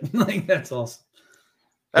of shit. Like that's awesome.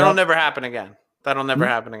 That'll never happen again. That'll never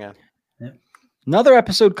happen again. Yep. Another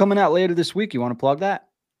episode coming out later this week. You want to plug that?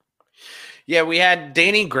 Yeah, we had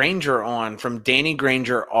Danny Granger on from Danny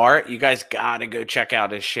Granger Art. You guys got to go check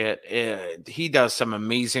out his shit. He does some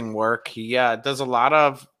amazing work. He does a lot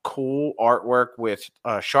of cool artwork with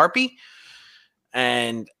Sharpie.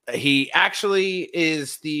 And he actually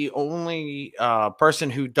is the only person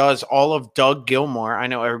who does all of Doug Gilmour. I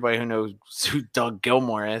know everybody who knows who Doug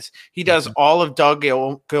Gilmour is. He does all of Doug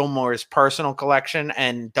Gilmour's personal collection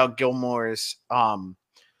and Doug Gilmour's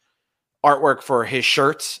artwork for his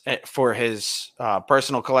shirts for his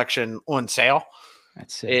personal collection on sale.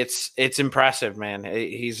 That's it. It's impressive, man.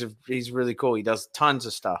 He's really cool. He does tons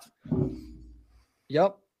of stuff.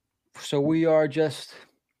 Yep. So we are just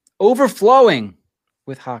overflowing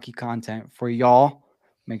with hockey content for y'all.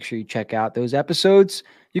 Make sure you check out those episodes.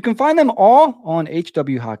 You can find them all on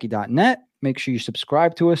hwhockey.net. Make sure you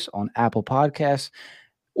subscribe to us on Apple Podcasts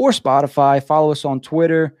or Spotify. Follow us on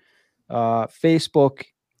Twitter, Facebook,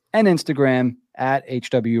 and Instagram at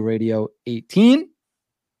HWRadio18.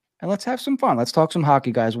 And let's have some fun. Let's talk some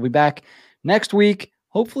hockey, guys. We'll be back next week,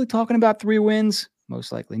 hopefully talking about 3 wins.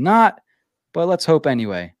 Most likely not, but let's hope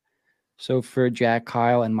anyway. So for Jack,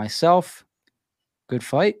 Kyle, and myself, good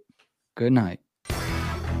fight. Good night.